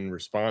you in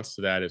response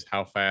to that is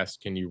how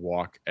fast can you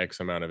walk X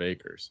amount of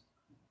acres?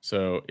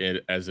 So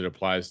as it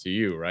applies to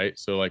you, right?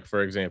 So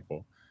for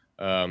example,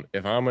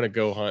 if I'm going to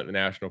go hunt the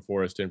national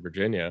forest in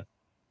Virginia,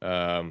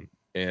 let's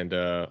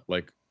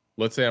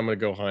say I'm going to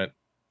go hunt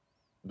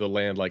the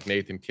land like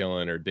Nathan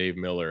Killen or Dave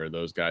Miller, or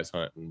those guys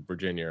hunt in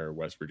Virginia or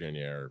West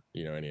Virginia, or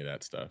any of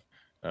that stuff,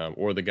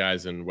 or the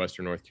guys in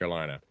Western North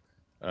Carolina.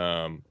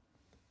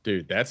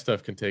 Dude, that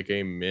stuff can take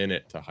a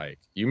minute to hike.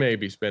 You may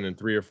be spending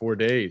 3 or 4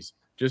 days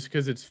just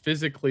because it's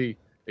physically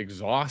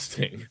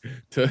exhausting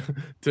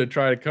to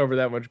try to cover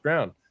that much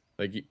ground.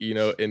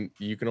 And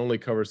you can only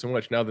cover so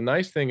much. Now, the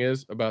nice thing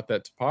is about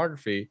that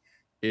topography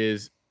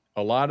is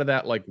a lot of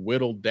that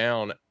whittled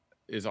down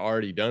is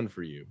already done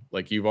for you.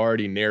 You've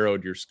already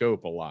narrowed your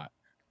scope a lot,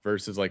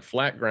 versus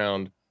flat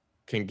ground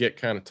can get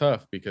kind of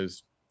tough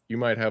because you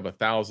might have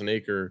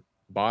 1,000-acre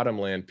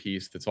bottomland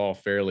piece that's all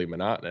fairly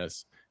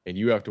monotonous, and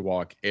you have to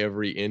walk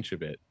every inch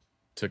of it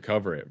to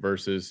cover it,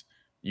 versus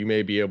you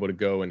may be able to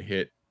go and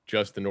hit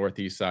just the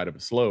northeast side of a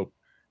slope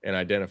and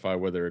identify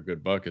whether a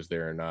good buck is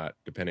there or not,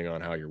 depending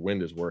on how your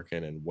wind is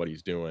working and what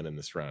he's doing and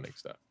the surrounding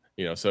stuff.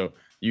 So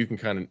you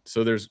can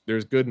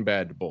there's good and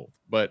bad to both.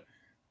 But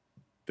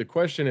the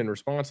question in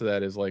response to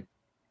that is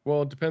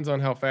well, it depends on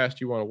how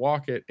fast you want to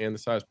walk it and the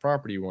size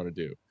property you want to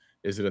do.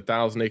 Is it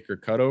 1,000-acre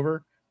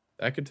cutover?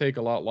 That could take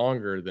a lot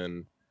longer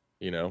than,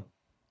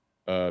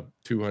 a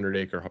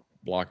 200-acre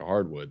block of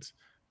hardwoods.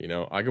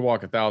 I could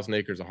walk 1,000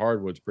 acres of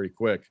hardwoods pretty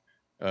quick.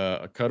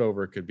 A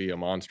cutover could be a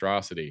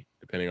monstrosity,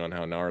 depending on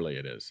how gnarly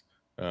it is,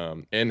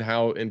 and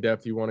how in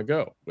depth you want to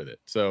go with it.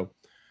 So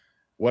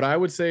what I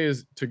would say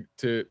is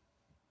to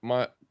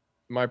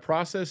my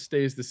process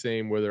stays the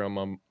same whether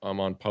I'm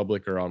on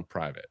public or on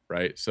private,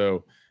 right?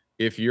 So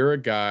if you're a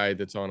guy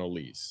that's on a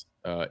lease,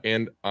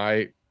 and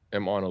I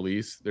am on a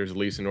lease, there's a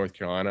lease in North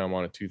Carolina. I'm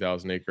on a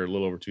 2,000-acre, a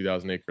little over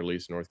 2,000-acre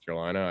lease in North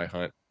Carolina. I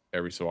hunt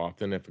every so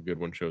often if a good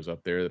one shows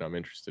up there that I'm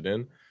interested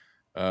in.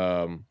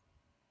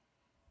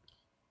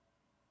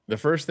 The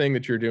first thing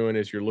that you're doing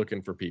is you're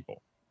looking for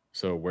people.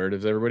 So where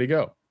does everybody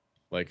go?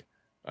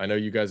 I know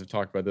you guys have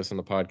talked about this on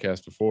the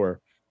podcast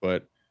before,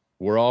 but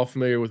we're all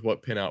familiar with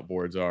what pinout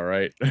boards are,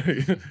 right?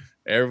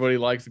 Everybody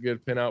likes a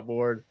good pinout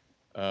board.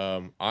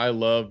 I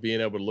love being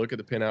able to look at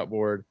the pinout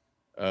board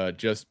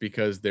just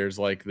because there's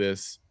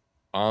this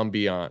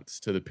ambiance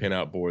to the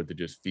pinout board that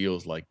just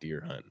feels like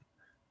deer hunting.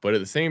 But at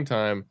the same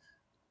time,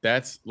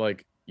 that's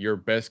your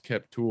best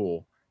kept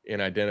tool in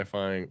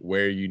identifying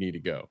where you need to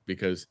go,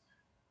 because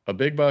a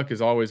big buck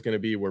is always going to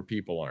be where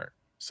people aren't.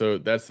 So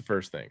that's the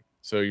first thing.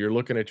 So you're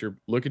look at your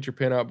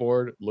pinout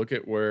board, look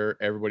at where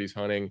everybody's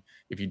hunting.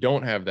 If you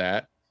don't have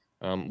that,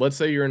 let's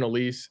say you're in a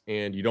lease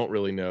and you don't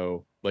really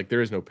know,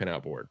 there is no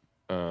pinout board.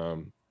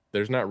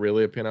 There's not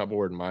really a pinout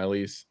board in my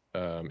lease.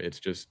 It's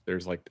just,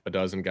 there's a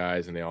dozen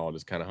guys and they all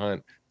just kind of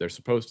hunt. They're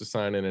supposed to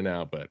sign in and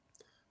out, but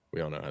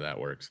we all know how that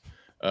works.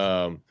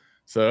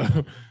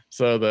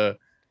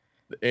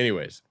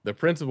 Anyways, the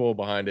principle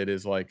behind it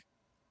is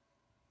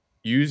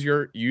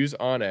use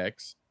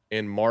Onyx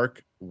and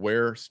mark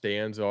where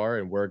stands are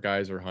and where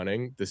guys are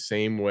hunting the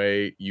same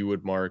way you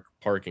would mark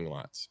parking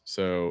lots.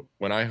 So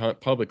when I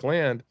hunt public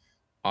land,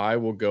 I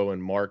will go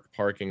and mark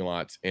parking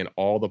lots and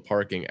all the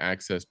parking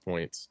access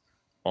points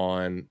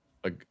on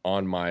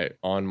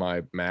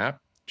my map,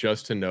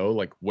 just to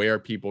know where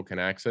people can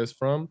access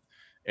from,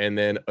 and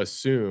then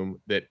assume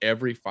that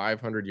every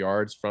 500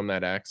 yards from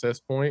that access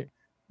point,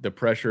 the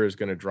pressure is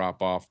going to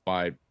drop off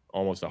by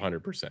almost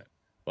 100%.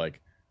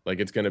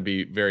 It's going to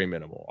be very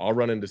minimal. I'll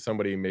run into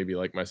somebody maybe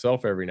like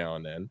myself every now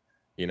and then,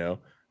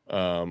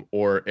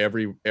 or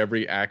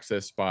every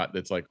access spot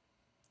that's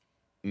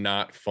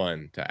not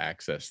fun to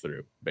access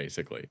through,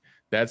 basically.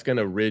 That's going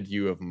to rid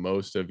you of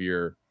most of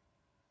your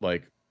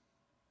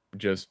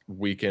just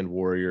weekend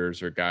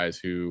warriors or guys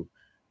who,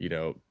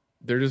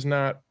 they're just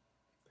out,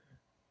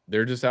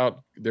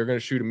 they're going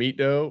to shoot a meat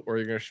doe, or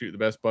they're going to shoot the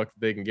best buck that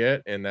they can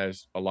get. And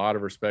there's a lot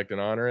of respect and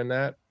honor in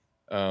that.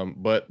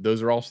 But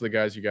those are also the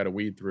guys you got to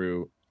weed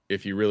through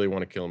if you really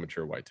want to kill a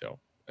mature whitetail.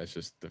 That's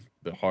just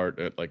the hard,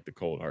 the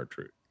cold hard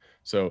truth.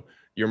 So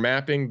you're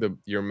mapping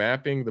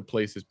the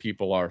places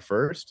people are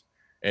first,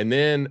 and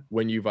then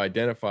when you've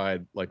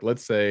identified, like,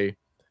 let's say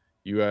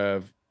you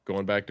have,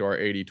 going back to our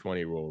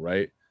 80-20 rule,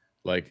 right?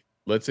 Like,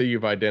 let's say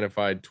you've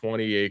identified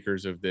 20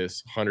 acres of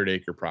this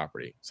 100-acre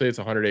property. Say it's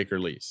a 100-acre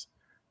lease.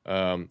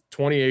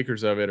 20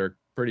 acres of it are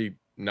pretty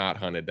not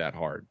hunted that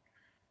hard.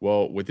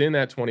 Well, within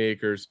that 20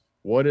 acres,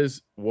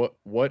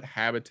 what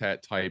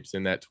habitat types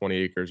in that 20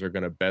 acres are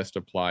going to best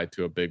apply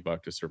to a big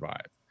buck to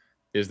survive?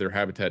 Is there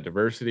habitat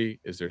diversity?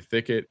 Is there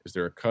thicket? Is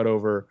there a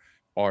cutover?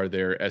 Are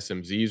there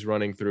SMZs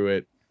running through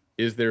it?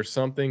 Is there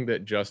something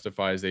that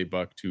justifies a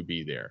buck to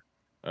be there?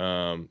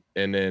 And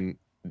then,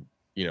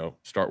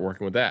 start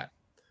working with that.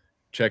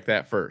 Check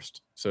that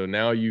first. So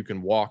now you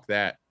can walk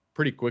that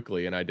pretty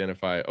quickly and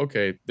identify,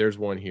 okay, there's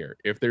one here.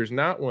 If there's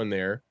not one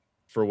there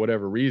for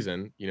whatever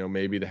reason,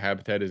 maybe the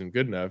habitat isn't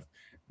good enough,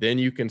 then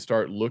you can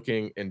start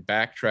looking and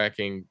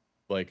backtracking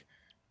like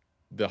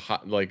the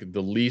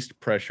least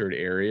pressured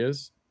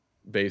areas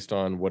based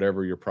on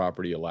whatever your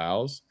property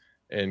allows,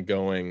 and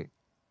going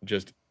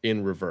just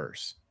in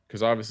reverse.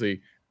 Because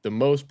obviously the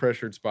most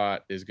pressured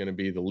spot is going to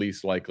be the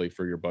least likely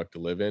for your buck to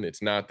live in.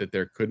 It's not that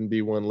there couldn't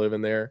be one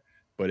living there,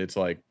 but it's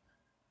like,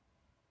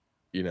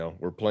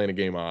 we're playing a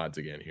game of odds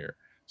again here.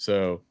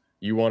 So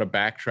you want to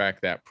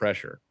backtrack that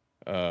pressure.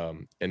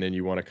 And then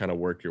you want to kind of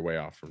work your way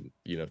off from,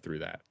 through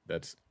that.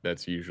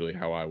 That's usually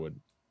how I would,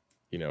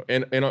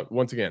 and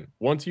once again,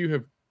 once you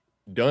have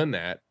done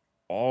that,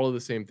 all of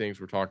the same things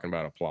we're talking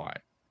about apply.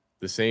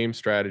 The same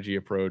strategy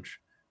approach,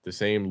 the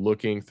same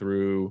looking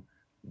through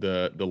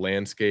the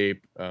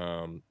landscape,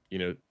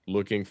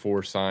 looking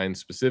for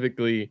signs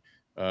specifically,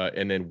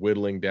 and then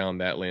whittling down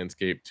that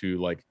landscape to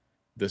like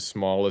the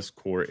smallest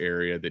core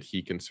area that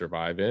he can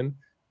survive in,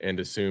 and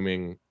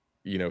assuming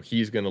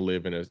he's going to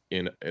live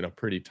in a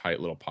pretty tight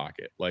little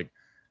pocket. Like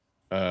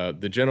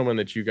the gentleman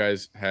that you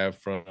guys have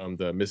from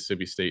the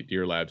Mississippi State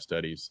Deer Lab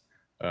studies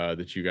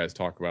that you guys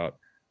talk about.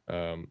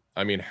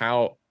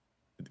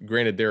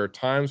 Granted, there are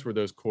times where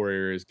those core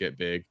areas get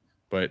big,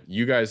 but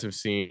you guys have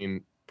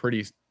seen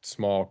pretty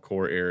small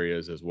core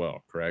areas as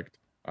well, correct?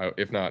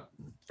 If not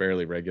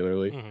fairly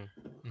regularly.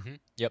 Mm-hmm. Mm-hmm.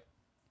 Yep.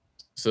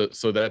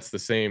 So that's the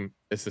same.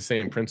 It's the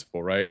same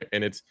principle, right?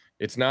 And it's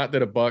not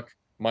that a buck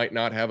might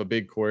not have a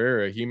big core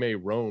area. He may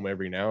roam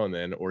every now and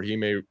then, or he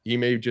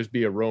may just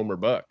be a roamer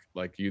buck.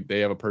 Like they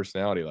have a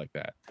personality like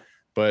that.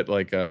 But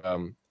like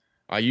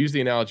I use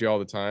the analogy all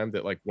the time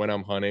that like when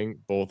I'm hunting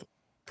both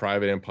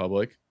private and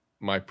public,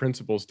 my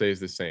principle stays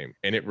the same,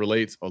 and it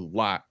relates a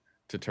lot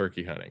to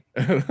turkey hunting.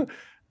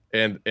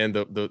 and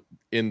the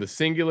in the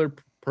singular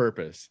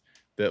purpose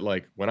that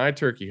like when I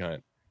turkey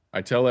hunt,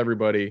 I tell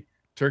everybody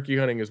turkey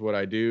hunting is what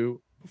I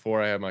do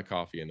before I have my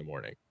coffee in the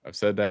morning. I've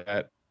said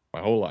that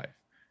my whole life.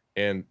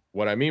 And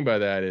what I mean by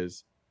that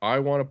is I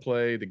want to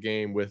play the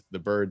game with the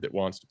bird that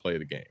wants to play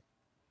the game.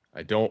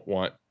 I don't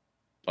want,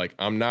 like,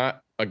 I'm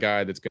not a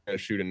guy that's going to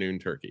shoot a noon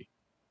turkey.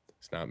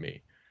 It's not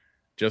me.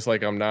 Just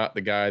like I'm not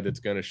the guy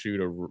that's going to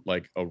shoot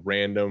a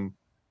random,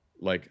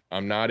 like,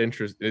 I'm not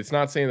interested. It's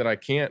not saying that I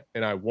can't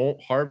and I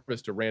won't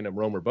harvest a random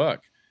roamer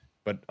buck,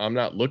 but I'm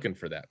not looking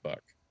for that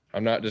buck.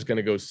 I'm not just going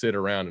to go sit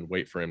around and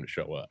wait for him to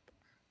show up.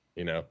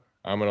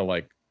 I'm going to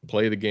like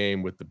play the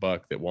game with the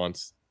buck that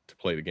wants to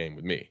play the game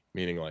with me,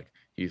 meaning like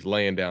he's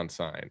laying down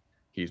sign,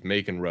 he's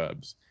making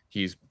rubs,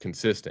 he's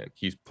consistent,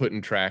 he's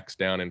putting tracks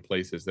down in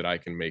places that I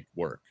can make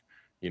work.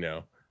 He's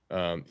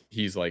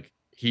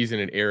in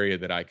an area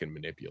that I can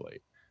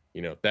manipulate.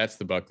 That's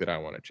the buck that I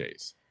want to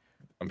chase.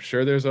 I'm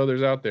sure there's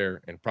others out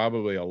there, and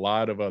probably a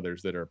lot of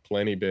others that are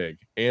plenty big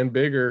and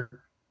bigger,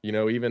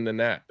 even than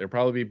that. There'll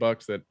probably be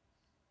bucks that,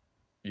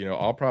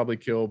 I'll probably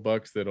kill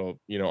bucks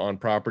that'll, on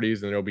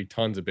properties, and there'll be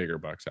tons of bigger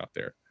bucks out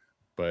there.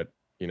 But,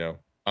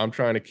 I'm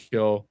trying to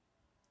kill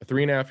a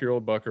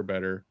 3.5-year-old buck or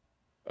better.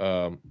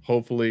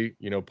 Hopefully,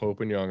 Pope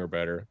and Young or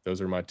better.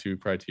 Those are my two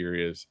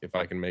criterias if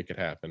I can make it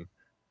happen.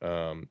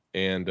 By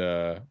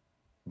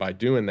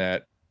doing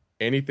that,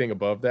 anything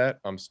above that,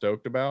 I'm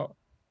stoked about.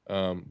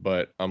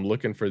 But I'm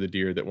looking for the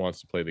deer that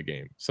wants to play the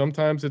game.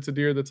 Sometimes it's a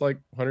deer that's like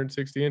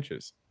 160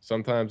 inches.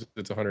 Sometimes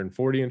it's a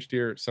 140-inch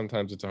deer.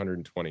 Sometimes it's a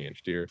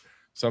 120-inch deer.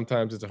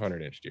 Sometimes it's a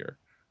 100-inch deer.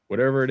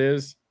 Whatever it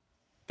is,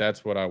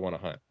 that's what I want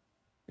to hunt.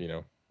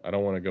 I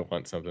don't want to go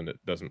hunt something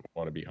that doesn't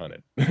want to be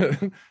hunted,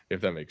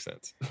 if that makes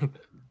sense.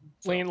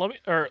 Lane,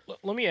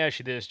 let me ask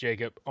you this,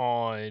 Jacob,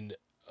 on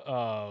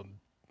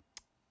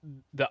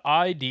the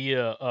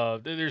idea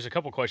of, there's a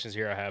couple questions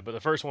here I have, but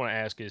the first one I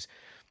ask is,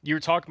 you were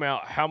talking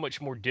about how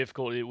much more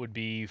difficult it would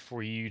be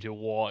for you to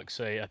walk,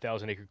 say,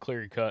 1,000-acre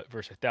clear cut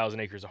versus 1,000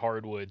 acres of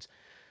hardwoods.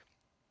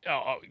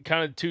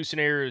 Kind of two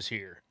scenarios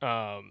here.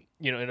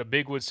 In a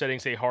big wood setting,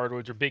 say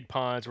hardwoods or big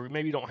pines, where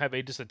maybe you don't have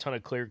just a ton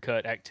of clear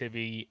cut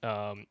activity,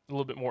 a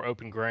little bit more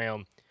open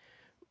ground.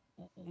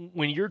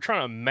 When you're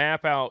trying to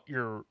map out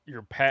your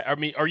path,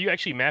 are you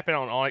actually mapping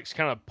out on Onyx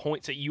kind of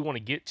points that you want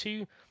to get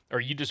to?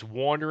 Are you just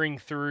wandering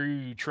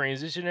through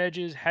transition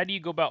edges? How do you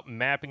go about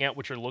mapping out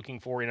what you're looking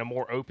for in a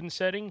more open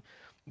setting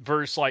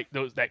versus like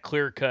that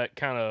clear cut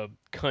kind of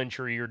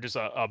country or just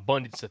a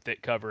abundance of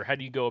thick cover? How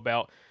do you go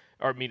about,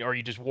 Or I mean, are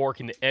you just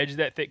working the edge of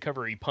that thick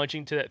cover? Are you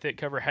punching to that thick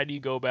cover? How do you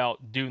go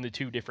about doing the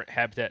two different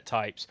habitat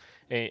types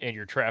and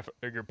your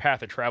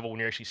path of travel when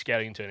you're actually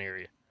scouting into an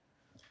area?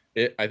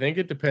 I think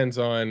it depends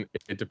on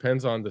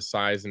the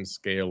size and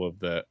scale of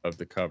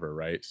the cover,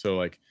 right?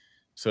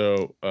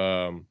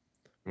 I'm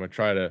gonna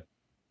try to.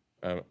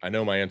 I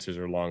know my answers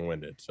are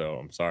long-winded, so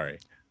I'm sorry.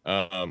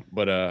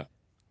 But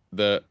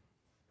the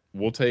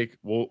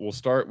we'll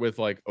start with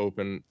like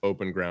open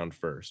ground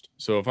first.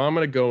 So if I'm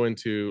gonna go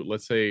into,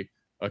 let's say,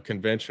 a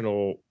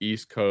conventional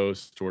East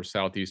Coast or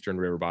Southeastern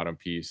river bottom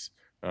piece,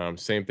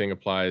 same thing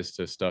applies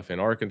to stuff in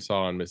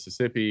Arkansas and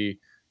Mississippi,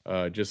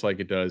 just like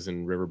it does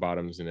in river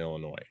bottoms in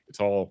Illinois. It's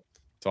all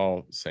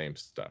same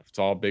stuff. It's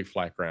all big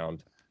flat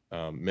ground,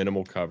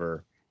 minimal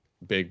cover,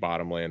 big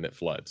bottom land that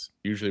floods,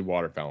 usually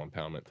waterfowl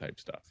impoundment type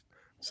stuff.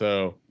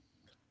 So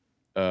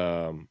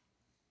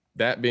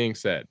that being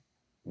said,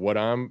 what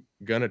I'm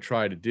gonna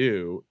try to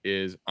do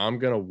is I'm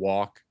gonna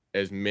walk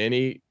as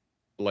many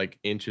like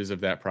inches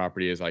of that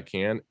property as I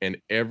can, and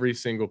every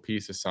single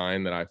piece of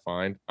sign that I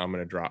find, I'm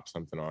gonna drop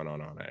something on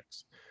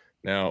Onyx.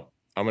 Now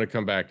I'm gonna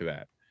come back to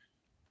that.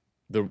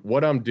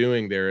 What I'm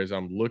doing there is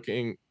I'm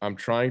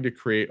trying to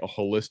create a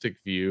holistic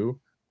view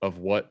of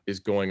what is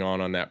going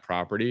on that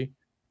property,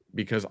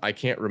 because I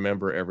can't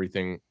remember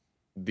everything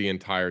the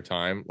entire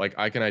time. Like,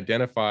 I can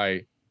identify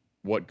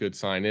what good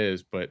sign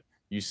is, but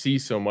you see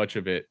so much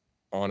of it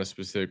on a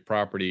specific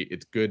property.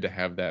 It's good to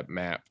have that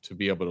map to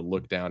be able to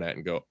look down at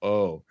and go,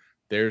 oh,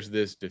 there's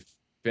this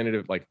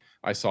definitive, like,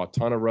 I saw a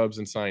ton of rubs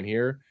and sign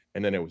here,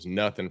 and then it was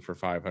nothing for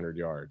 500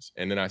 yards.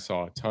 And then I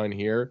saw a ton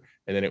here,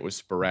 and then it was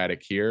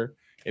sporadic here.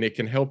 And it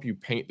can help you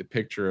paint the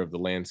picture of the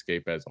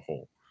landscape as a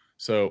whole.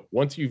 So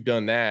once you've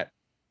done that,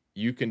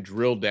 you can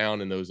drill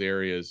down in those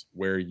areas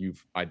where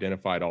you've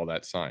identified all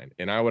that sign.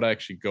 And I would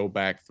actually go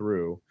back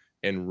through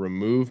and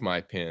remove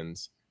my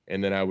pins,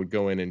 and then I would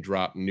go in and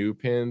drop new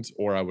pins,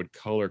 or I would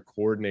color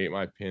coordinate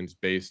my pins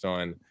based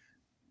on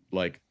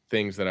like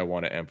things that I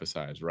want to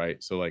emphasize,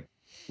 right? So like,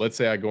 let's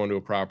say I go into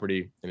a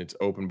property and it's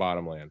open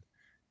bottom land,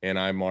 and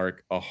I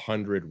mark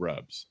 100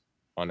 rubs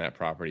on that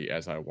property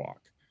as I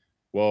walk.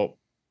 Well,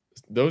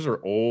 those are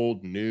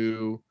old,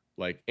 new,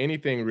 like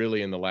anything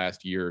really in the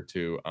last year or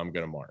two, I'm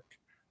going to mark.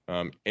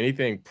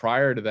 Anything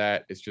prior to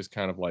that, it's just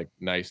kind of like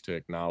nice to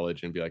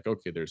acknowledge and be like,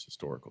 okay, there's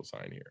historical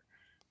sign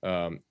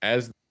here.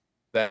 As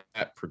that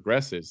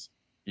progresses,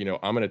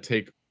 I'm going to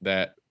take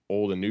that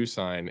old and new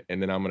sign,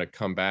 and then I'm going to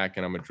come back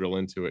and I'm going to drill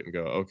into it and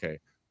go, okay,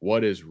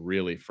 what is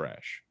really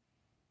fresh?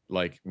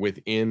 Like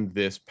within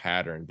this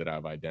pattern that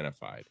I've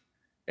identified.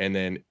 And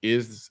then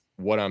is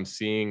what I'm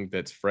seeing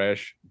that's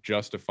fresh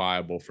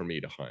justifiable for me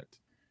to hunt,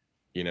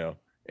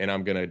 and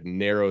I'm going to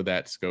narrow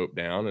that scope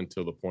down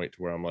until the point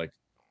to where I'm like,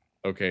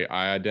 okay,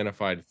 I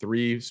identified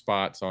 3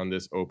 spots on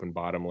this open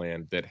bottom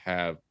land that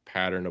have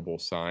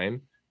patternable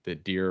sign,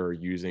 that deer are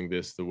using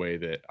this the way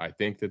that I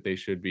think that they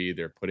should be.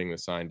 They're putting the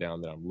sign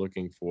down that I'm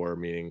looking for,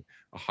 meaning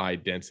a high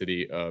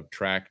density of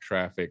track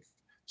traffic,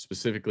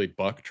 specifically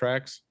buck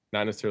tracks,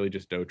 not necessarily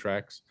just doe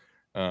tracks.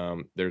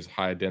 There's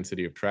high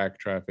density of track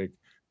traffic.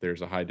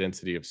 There's a high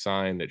density of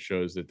sign that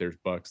shows that there's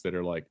bucks that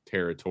are like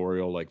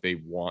territorial, like they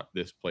want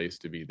this place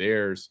to be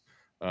theirs.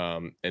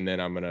 And then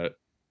I'm going to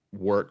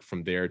work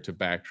from there to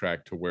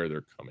backtrack to where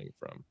they're coming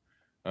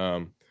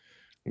from.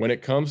 When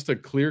it comes to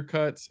clear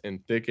cuts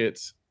and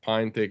thickets,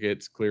 pine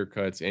thickets, clear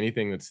cuts,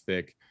 anything that's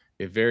thick,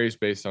 it varies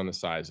based on the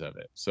size of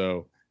it.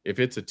 So if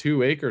it's a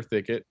 2-acre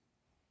thicket,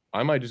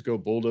 I might just go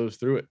bulldoze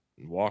through it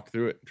and walk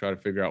through it and try to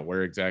figure out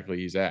where exactly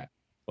he's at.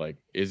 Like,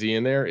 is he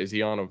in there? Is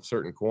he on a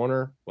certain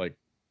corner? Like,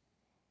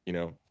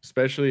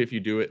 especially if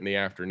you do it in the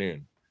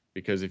afternoon,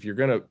 because if you're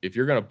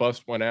gonna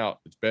bust one out,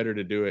 it's better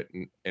to do it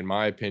in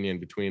my opinion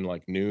between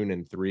like noon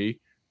and 3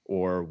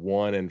 or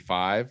 1 and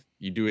 5.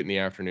 You do it in the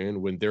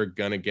afternoon when they're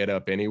gonna get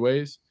up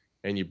anyways,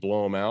 and you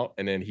blow him out,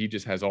 and then he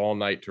just has all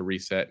night to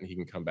reset and he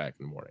can come back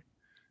in the morning.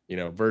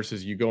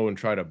 Versus you go and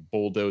try to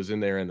bulldoze in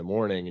there in the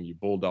morning and you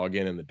bulldog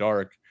in the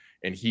dark,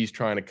 and he's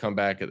trying to come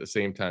back at the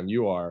same time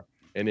you are,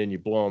 and then you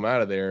blow him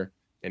out of there,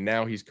 and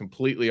now he's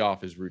completely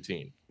off his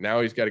routine.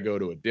 Now he's got to go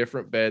to a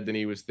different bed than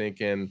he was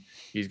thinking.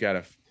 He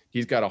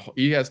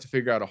has to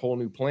figure out a whole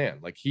new plan.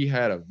 Like, he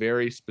had a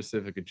very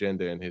specific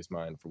agenda in his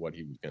mind for what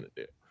he was going to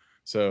do.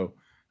 So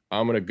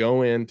I'm going to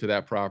go into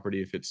that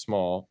property if it's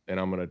small, and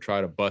I'm going to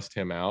try to bust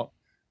him out.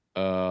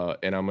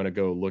 And I'm going to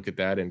go look at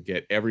that and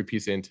get every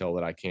piece of intel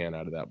that I can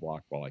out of that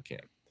block while I can.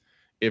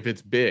 If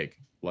it's big,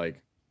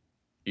 like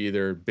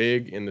either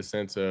big in the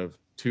sense of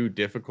too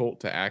difficult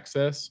to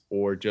access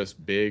or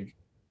just big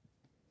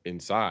in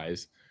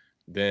size,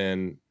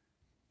 then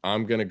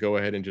I'm going to go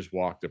ahead and just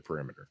walk the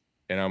perimeter.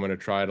 And I'm going to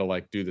try to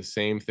like do the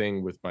same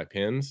thing with my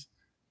pins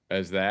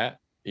as that,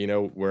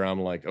 where I'm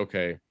like,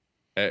 okay,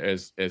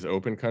 as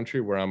open country,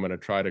 where I'm going to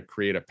try to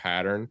create a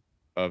pattern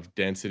of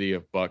density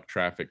of buck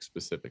traffic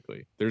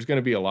specifically. There's going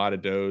to be a lot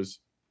of does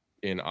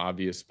in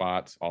obvious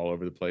spots all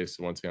over the place.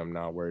 So once again, I'm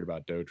not worried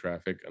about doe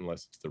traffic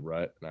unless it's the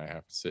rut and I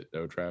have to sit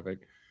doe traffic.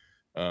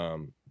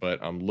 But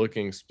I'm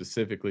looking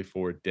specifically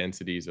for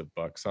densities of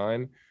buck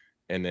sign.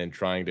 and then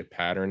trying to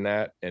pattern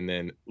that and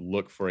then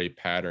look for a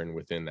pattern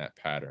within that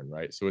pattern,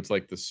 right? So it's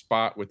like the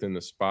spot within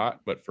the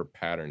spot, but for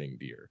patterning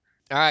deer.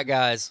 All right,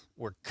 guys,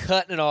 we're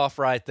cutting it off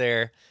right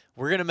there.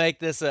 We're going to make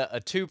this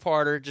a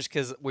two-parter just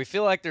because we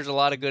feel like there's a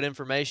lot of good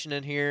information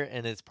in here,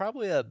 and it's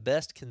probably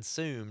best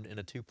consumed in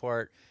a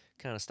two-part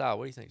kind of style.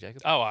 What do you think,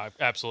 Jacob? Oh, I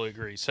absolutely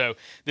agree. So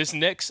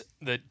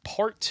the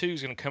part 2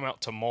 is going to come out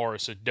tomorrow,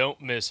 so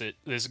don't miss it.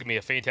 This is going to be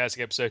a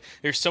fantastic episode.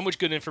 There's so much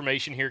good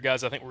information here,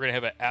 guys. I think we're going to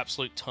have an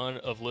absolute ton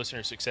of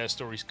listener success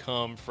stories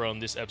come from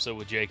this episode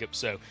with Jacob.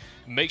 So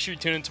make sure you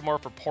tune in tomorrow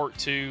for part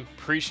 2.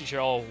 Appreciate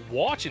y'all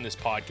watching this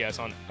podcast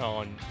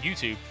on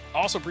YouTube.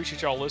 Also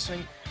appreciate y'all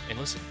listening. And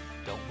listen,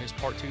 don't miss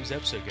part 2's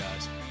episode,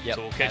 guys. Yep,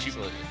 so we'll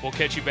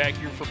catch you back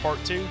here for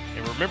part 2.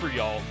 And remember,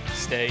 y'all,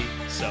 stay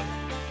Southern.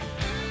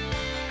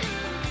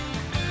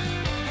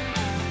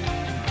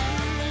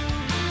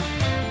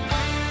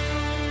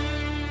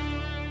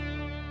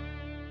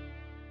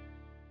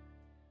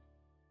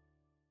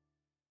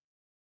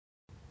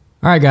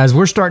 All right, guys,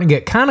 we're starting to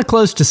get kind of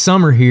close to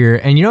summer here,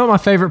 and you know what my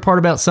favorite part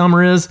about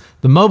summer is?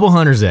 The Mobile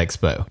Hunters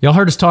Expo. Y'all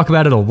heard us talk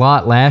about it a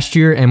lot last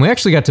year, and we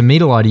actually got to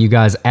meet a lot of you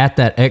guys at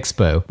that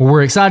expo. Well,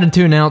 we're excited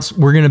to announce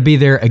we're going to be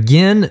there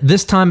again.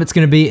 This time it's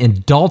going to be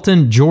in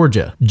Dalton,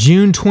 Georgia,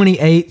 June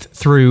 28th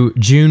through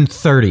June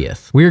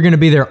 30th. We are going to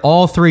be there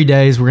all 3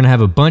 days. We're going to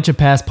have a bunch of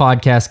past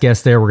podcast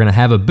guests there. We're going to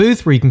have a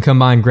booth where you can come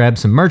by and grab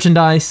some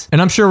merchandise,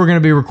 and I'm sure we're going to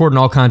be recording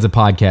all kinds of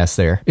podcasts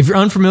there. If you're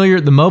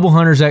unfamiliar, the Mobile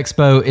Hunters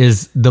Expo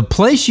is the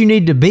place you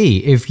need to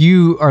be if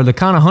you are the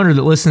kind of hunter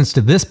that listens to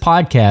this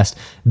podcast.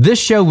 This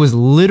show was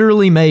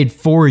literally made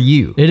for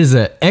you. It is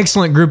an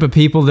excellent group of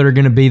people that are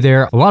going to be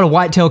there. A lot of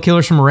whitetail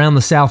killers from around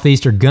the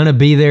Southeast are going to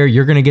be there.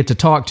 You're going to get to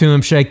talk to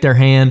them, shake their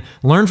hand,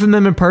 learn from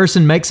them in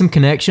person, make some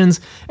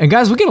connections. And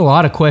guys, we get a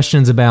lot of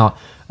questions about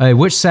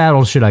which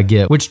saddle should I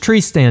get? Which tree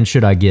stand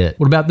should I get?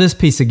 What about this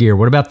piece of gear?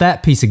 What about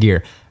that piece of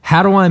gear?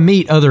 How do I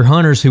meet other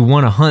hunters who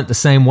want to hunt the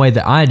same way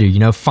that I do? You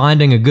know,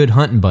 finding a good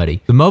hunting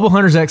buddy. The Mobile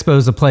Hunters Expo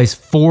is a place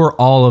for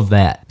all of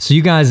that. So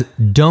you guys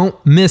don't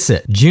miss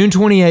it. June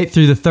 28th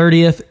through the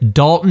 30th,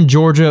 Dalton,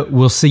 Georgia.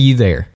 We'll see you there.